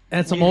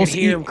 That's the most. You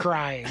can hear him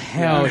crying.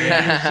 Hell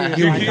yeah!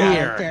 You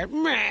hear,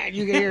 man.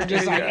 You can hear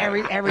just like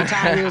every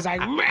time he was like,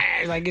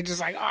 man, like it's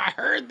just like, oh, I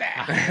heard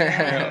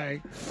that.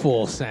 Like,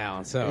 full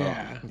sound. So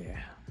yeah.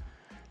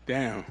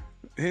 Damn.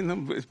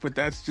 But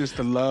that's just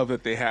the love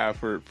that they have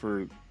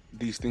for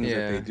these things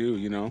that they do,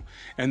 you know,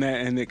 and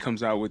it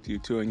comes out with you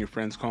too, and your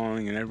friends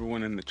calling, and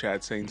everyone in the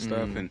chat saying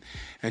stuff, and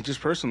just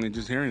personally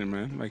just hearing it,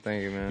 man. Like,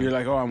 thank you, man. You're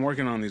like, oh, I'm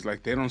working on these.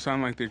 Like, they don't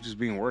sound like they're just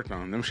being worked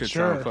on. Them shit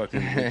sound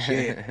fucking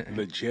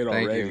legit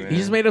already. You, he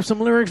just made up some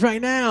lyrics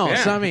right now,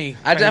 Sammy.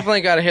 I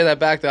definitely got to hear that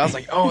back though. I was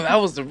like, oh, that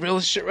was the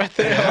realest shit right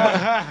there.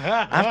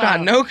 I've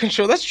got no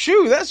control. That's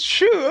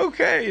true.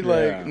 Okay,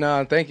 like,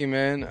 no, thank you,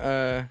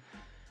 man.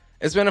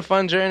 It's been a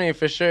fun journey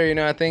for sure. You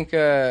know, I think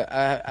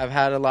I've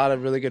had a lot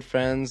of really good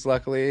friends,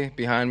 luckily,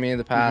 behind me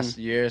the past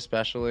year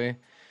especially.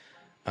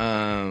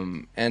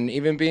 And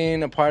even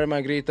being a part of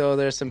my Grito,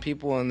 there's some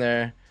people in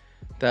there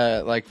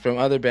that, like, from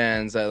other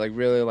bands that, like,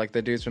 really, like,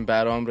 the dudes from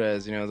Bad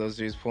Hombres, you know, those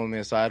dudes pulled me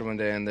aside one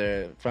day, and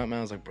their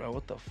frontman was like, bro,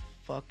 what the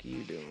fuck are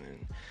you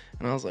doing?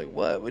 And I was like,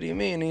 what do you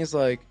mean? And he's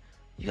like,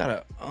 you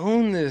gotta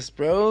own this,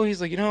 bro. He's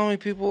like, you know how many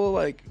people,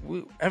 like,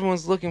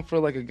 everyone's looking for,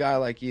 like, a guy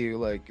like you.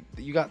 Like,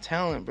 you got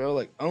talent, bro.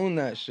 Like, own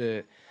that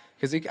shit.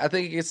 Because I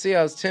think you could see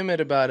I was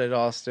timid about it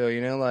all still,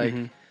 you know? Like,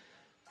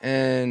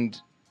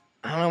 and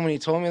I don't know, when he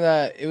told me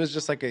that, it was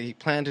just like he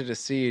planted a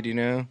seed, you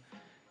know?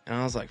 And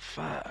I was like,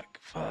 fuck.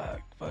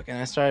 And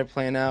I started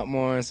playing out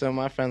more, and some of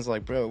my friends were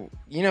like, bro,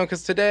 you know,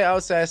 because today I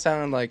would say I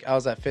sounded like I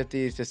was at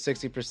 50 to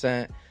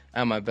 60%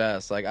 at my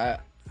best. Like,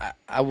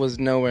 I was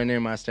nowhere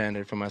near my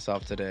standard for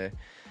myself today.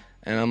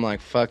 And I'm like,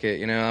 fuck it,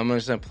 you know, I'm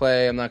just going to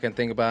play. I'm not going to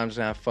think about it. I'm just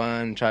going to have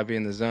fun and try to be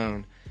in the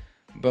zone.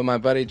 But my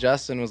buddy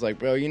Justin was like,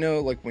 bro, you know,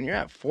 like, when you're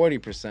at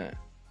 40%,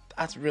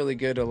 that's really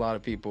good to a lot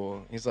of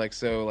people. He's like,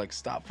 so, like,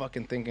 stop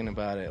fucking thinking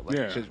about it.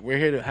 Like, just, we're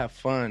here to have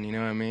fun, you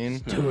know what I mean?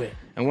 Do it.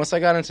 And once I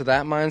got into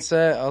that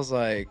mindset, I was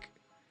like,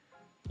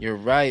 you're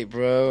right,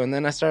 bro. And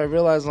then I started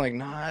realizing, like,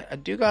 nah, I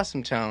do got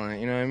some talent,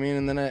 you know what I mean?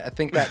 And then I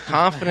think that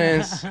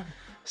confidence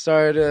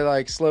started to,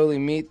 like, slowly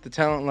meet the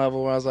talent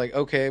level where I was like,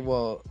 okay,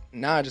 well,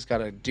 now I just got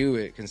to do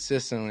it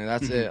consistently.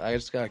 That's it. I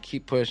just got to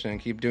keep pushing,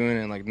 keep doing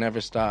it, like,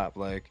 never stop,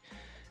 like,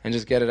 and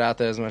just get it out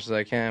there as much as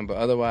I can. But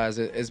otherwise,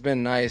 it's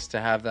been nice to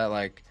have that,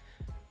 like,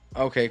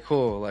 okay,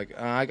 cool, like,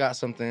 I got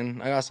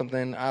something,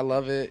 I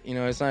love it, you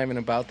know, it's not even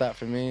about that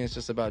for me, it's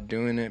just about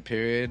doing it,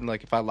 period.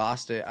 Like, if I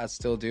lost it, I'd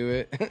still do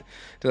it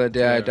till the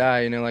day I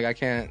die, you know, like, I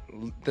can't,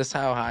 this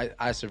how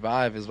I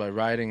survive is by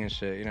writing and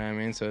shit, you know what I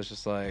mean? So it's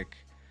just like,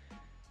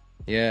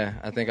 yeah,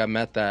 I think I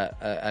met that,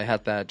 I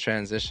had that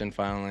transition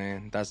finally,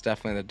 and that's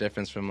definitely the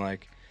difference from,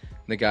 like,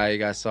 the guy you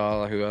guys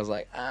saw who I was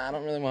like, I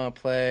don't really want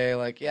to play,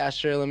 like, yeah,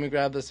 sure, let me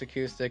grab this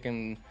acoustic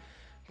and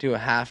do a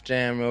half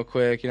jam real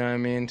quick, you know what I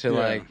mean? To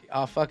like,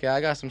 oh, fuck it,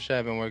 I got some shit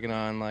I've been working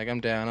on. Like,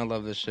 I'm down. I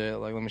love this shit.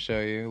 Like, let me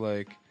show you.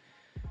 Like,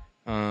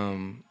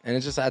 and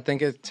it's just, I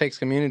think it takes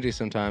community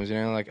sometimes, you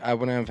know? Like, I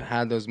wouldn't have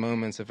had those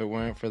moments if it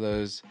weren't for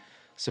those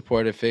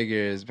supportive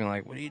figures being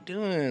like, what are you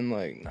doing?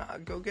 Like, nah,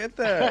 go get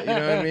that. You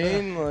know what I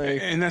mean?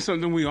 Like, and that's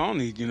something we all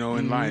need, you know,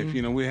 in life.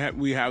 You know, we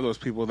have those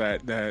people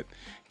that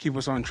keep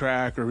us on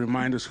track or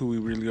remind us who we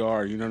really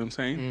are. You know what I'm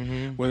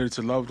saying? Whether it's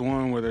a loved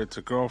one, whether it's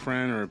a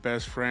girlfriend or a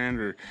best friend,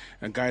 or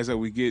guys that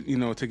we get, you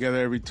know, together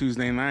every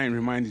Tuesday night and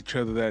remind each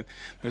other that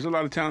there's a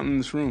lot of talent in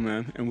this room,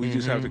 man, and we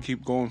just have to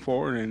keep going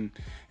forward and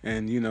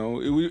you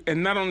know,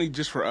 and not only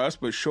just for us,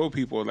 but show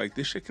people like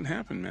this shit can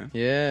happen, man.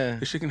 Yeah,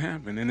 this shit can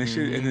happen, and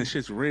this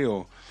shit's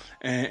real,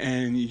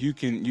 and you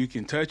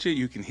can touch it,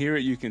 you can hear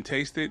it, you can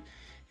taste it.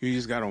 You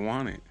just gotta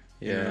want it.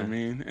 You know what I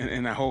mean?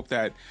 And I hope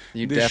that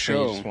you this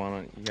definitely show, just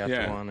want it. You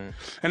have to want it.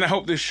 And I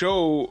hope this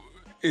show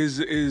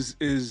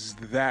is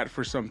that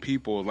for some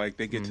people. Like,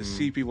 they get to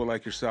see people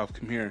like yourself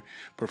come here,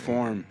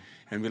 perform,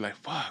 and be like,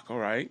 fuck, all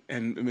right.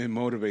 And it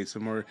motivates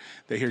them. Or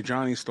they hear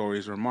Johnny's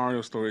stories or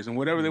Mario stories, and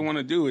whatever they want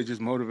to do, it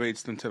just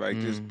motivates them to, like,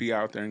 just be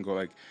out there and go,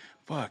 like,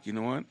 fuck, you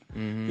know what?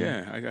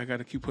 Yeah, I got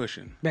to keep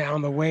pushing. Man,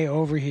 on the way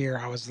over here,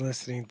 I was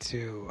listening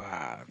to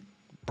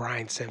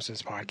Brian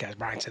Simpson's podcast.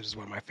 Brian Simpson's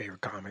one of my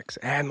favorite comics,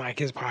 and, like,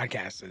 his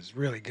podcast is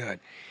really good.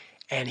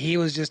 And he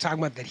was just talking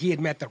about that he had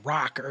met The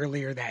Rock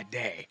earlier that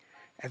day.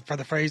 And for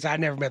the phrase, I'd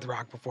never met The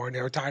Rock before, and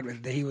they were talking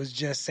about that he was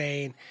just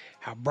saying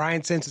how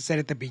Brian Simpson said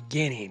at the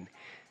beginning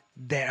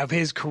that of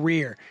his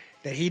career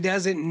that he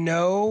doesn't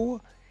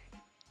know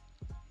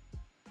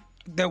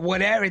that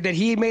whatever, that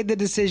he made the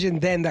decision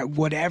then that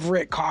whatever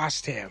it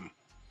cost him,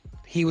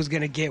 he was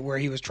going to get where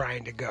he was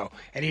trying to go.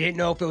 And he didn't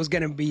know if it was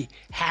going to be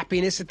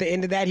happiness at the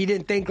end of that. He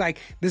didn't think, like,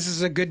 this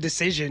is a good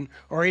decision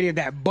or any of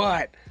that.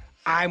 But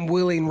I'm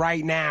willing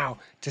right now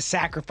to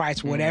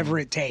sacrifice whatever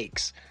it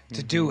takes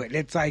to do it.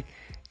 It's like,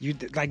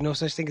 no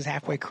such thing as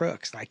halfway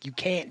crooks. Like, you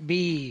can't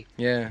be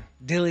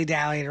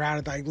dilly-dallying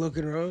around, like,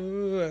 looking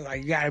around.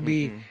 Like, you got to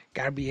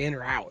be in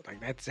or out.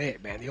 Like, that's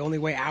it, man. The only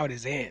way out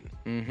is in.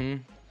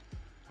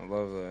 I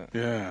love that.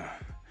 Yeah.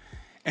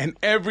 And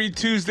every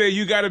Tuesday,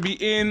 you got to be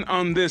in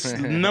on this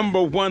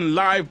 #1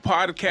 live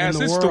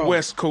podcast. It's the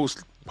West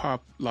Coast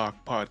Pop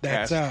Lock Podcast.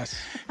 That's us.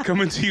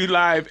 Coming to you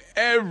live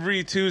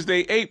every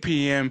Tuesday, 8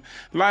 p.m.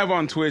 Live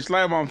on Twitch,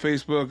 live on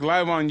Facebook,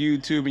 live on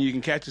YouTube, and you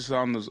can catch us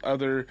on those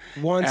other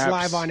apps.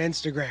 Live on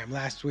Instagram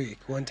last week,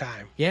 one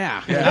time.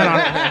 Yeah.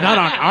 Not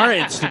on our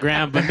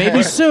Instagram, but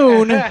maybe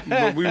soon.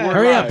 But we were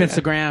Hurry live. up,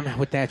 Instagram,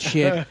 with that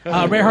shit.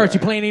 Rare Hearts, you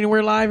playing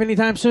anywhere live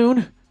anytime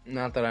soon?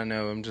 Not that I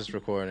know. I'm just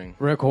recording.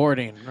 Right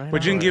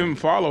but you can give him a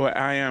follow at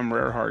I Am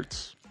Rare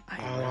Hearts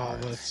on all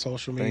the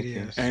social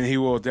medias. And he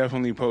will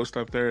definitely post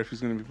up there if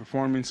he's going to be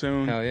performing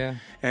soon. Hell yeah.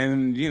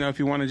 And, if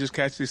you want to just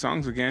catch these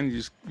songs again,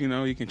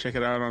 you can check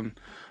it out on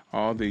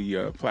all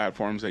the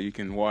platforms that you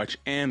can watch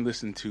and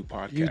listen to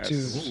podcasts.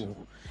 YouTube.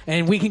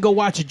 And we can go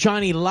watch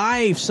Johnny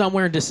live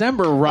somewhere in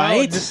December,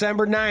 right?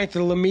 December 9th, the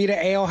Lomita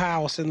Ale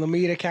House in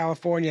Lomita,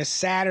 California.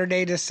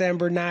 Saturday,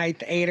 December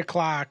 9th, 8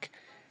 o'clock.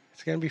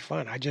 It's going to be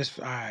fun. I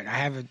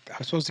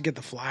was supposed to get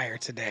the flyer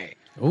today.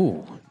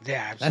 Ooh.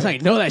 Yeah. That's how you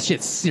know that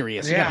shit's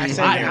serious. Yeah,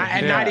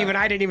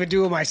 I didn't even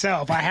do it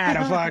myself. I had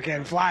a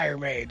fucking flyer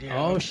made.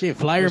 Oh, shit.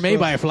 Flyer made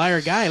by a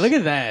flyer guy. Look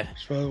at that.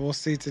 So we'll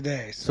see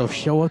today. So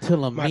show up to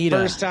Lomita.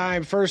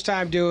 My first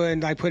time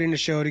doing, putting the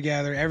show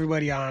together.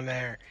 Everybody on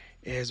there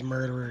is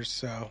murderers,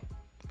 so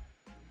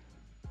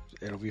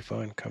it'll be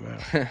fun. Come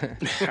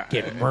out.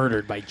 Get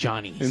murdered by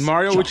Johnny. And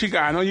Mario, what you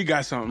got? I know you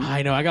got something.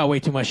 I know. I got way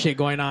too much shit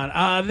going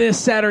on. This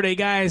Saturday,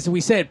 guys,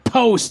 we said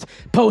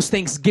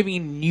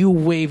post-Thanksgiving New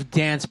Wave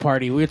dance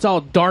party. It's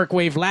all dark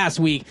wave last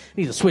week.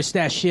 We need to switch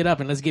that shit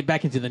up and let's get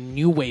back into the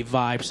New Wave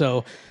vibe.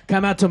 So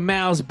come out to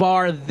Mal's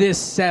Bar this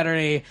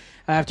Saturday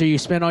after you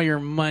spend all your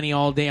money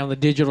all day on the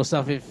digital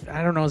stuff.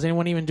 I don't know, is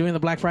anyone even doing the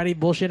Black Friday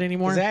bullshit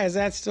anymore? Is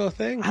that still a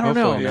thing? I don't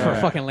know. For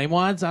fucking lame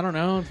wads, I don't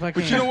know. But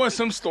you know what?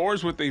 Some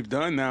stores, what they've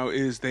done now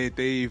is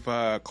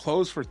they've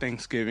closed for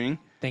Thanksgiving.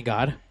 Thank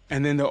God.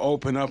 And then they'll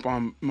open up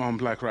on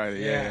Black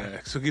Friday. Yeah.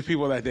 So give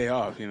people that day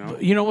off, You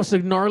know what's the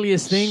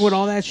gnarliest thing with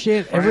all that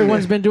shit?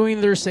 Everyone's been doing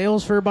their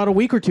sales for about a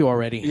week or two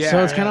already. Yeah,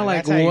 so it's kind of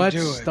like,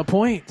 what's the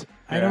point?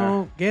 I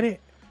don't get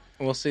it.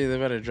 We'll see. They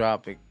better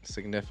drop it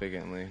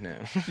significantly now.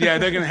 Yeah,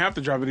 they're going to have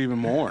to drop it even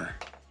more.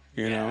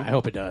 You know? I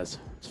hope it does.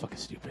 It's fucking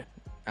stupid.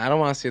 I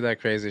don't want to see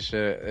that crazy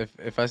shit.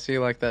 If I see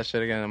like that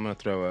shit again, I'm going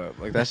to throw up.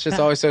 Like, that's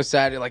just always so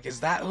sad. You're like, is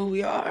that who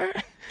we are?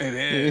 It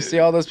is. You see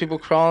all those people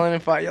crawling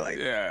and fight. You're like,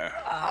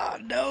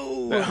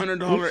 no. That $100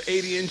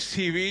 80-inch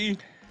TV.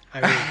 I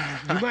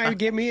mean, you might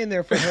get me in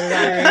there for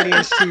 $100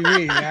 80-inch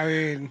TV. I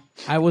mean,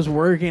 I was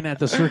working at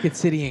the Circuit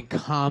City in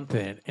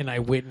Compton, and I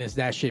witnessed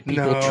that shit.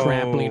 People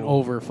trampling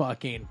over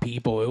fucking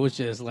people. It was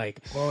just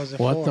like,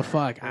 what the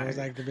fuck? It was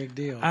like the big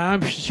deal.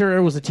 I'm sure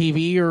it was a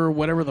TV or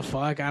whatever the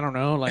fuck. I don't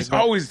know. Like, it's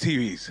always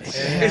TVs.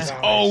 It's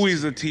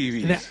always the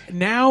TVs.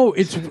 Now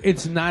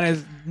it's not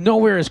as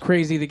nowhere as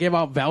crazy. They give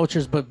out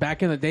vouchers, but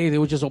back in the day, they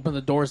would just open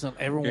the doors and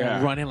everyone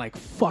would run in like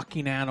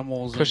fucking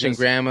animals, pushing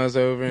grandmas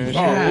over. And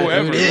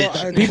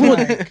whoever.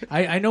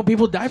 I know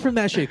people die from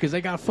that shit because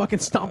they got fucking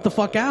stomped the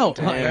fuck out.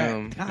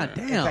 God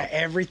damn.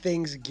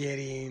 Everything's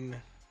getting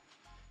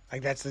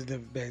that's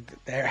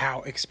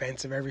how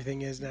expensive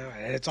everything is now,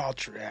 and it's all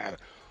true.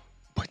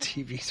 But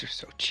TVs are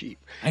so cheap.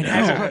 I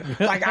know.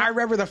 I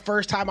remember the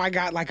first time I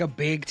got a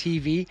big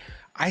TV,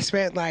 I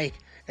spent this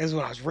is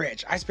when I was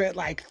rich. I spent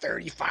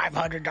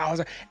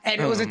 $3,500,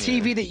 and it was a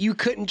TV that you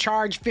couldn't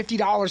charge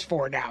 $50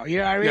 for now. You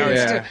know what I mean?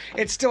 No,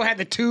 it still had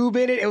the tube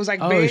in it. It was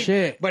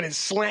big, but it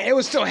it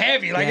was still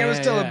heavy. It was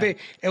still a big.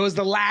 It was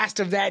the last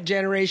of that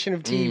generation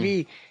of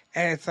TV,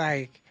 and it's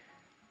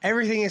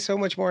everything is so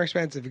much more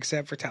expensive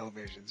except for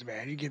televisions,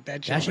 man. You get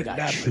that shit for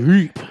nothing.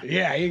 Cheap.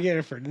 Yeah, you get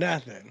it for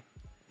nothing.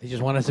 They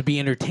just want us to be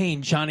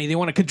entertained, Johnny. They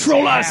want to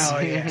control us.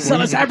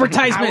 Sell us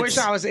advertisements. I wish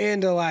I was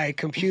into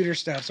computer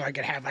stuff so I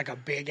could have a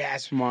big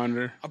ass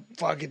monitor, a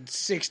fucking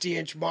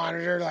 60-inch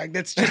monitor.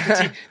 That's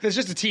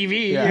just a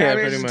TV. Yeah,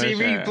 it's a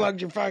TV. You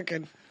plugged your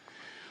fucking.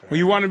 Well,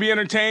 you want to be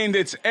entertained?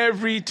 It's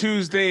every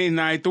Tuesday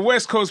night. The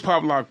West Coast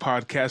Pop Lock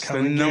Podcast,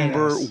 the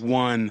number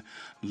one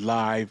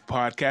live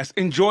podcast.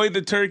 Enjoy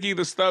the turkey,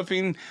 the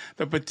stuffing,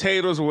 the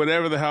potatoes, or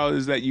whatever the hell it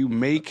is that you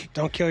make.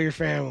 Don't kill your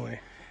family.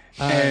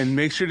 And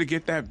make sure to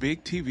get that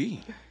big TV.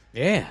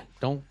 Yeah,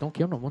 don't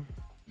kill no one.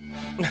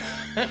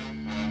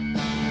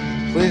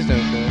 Please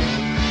don't kill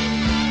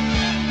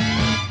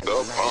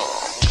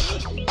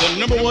The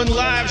number one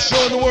live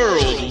show in the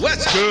world,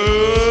 West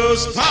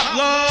Coast Pop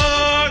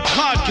Lock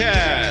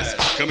Podcast.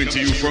 Coming to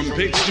you from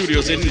Pig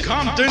Studios in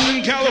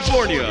Compton,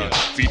 California.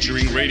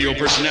 Featuring radio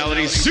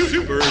personality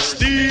Super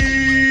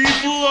Steve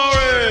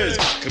Flores.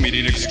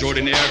 Comedian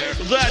extraordinaire,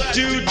 that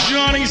dude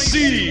Johnny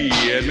C.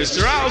 And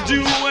Mr. I'll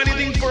Do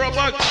Anything for a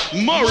Buck,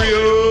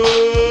 Mario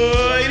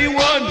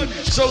 81.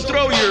 So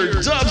throw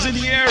your dubs in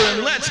the air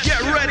and let's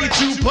get ready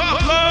to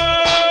pop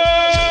lock.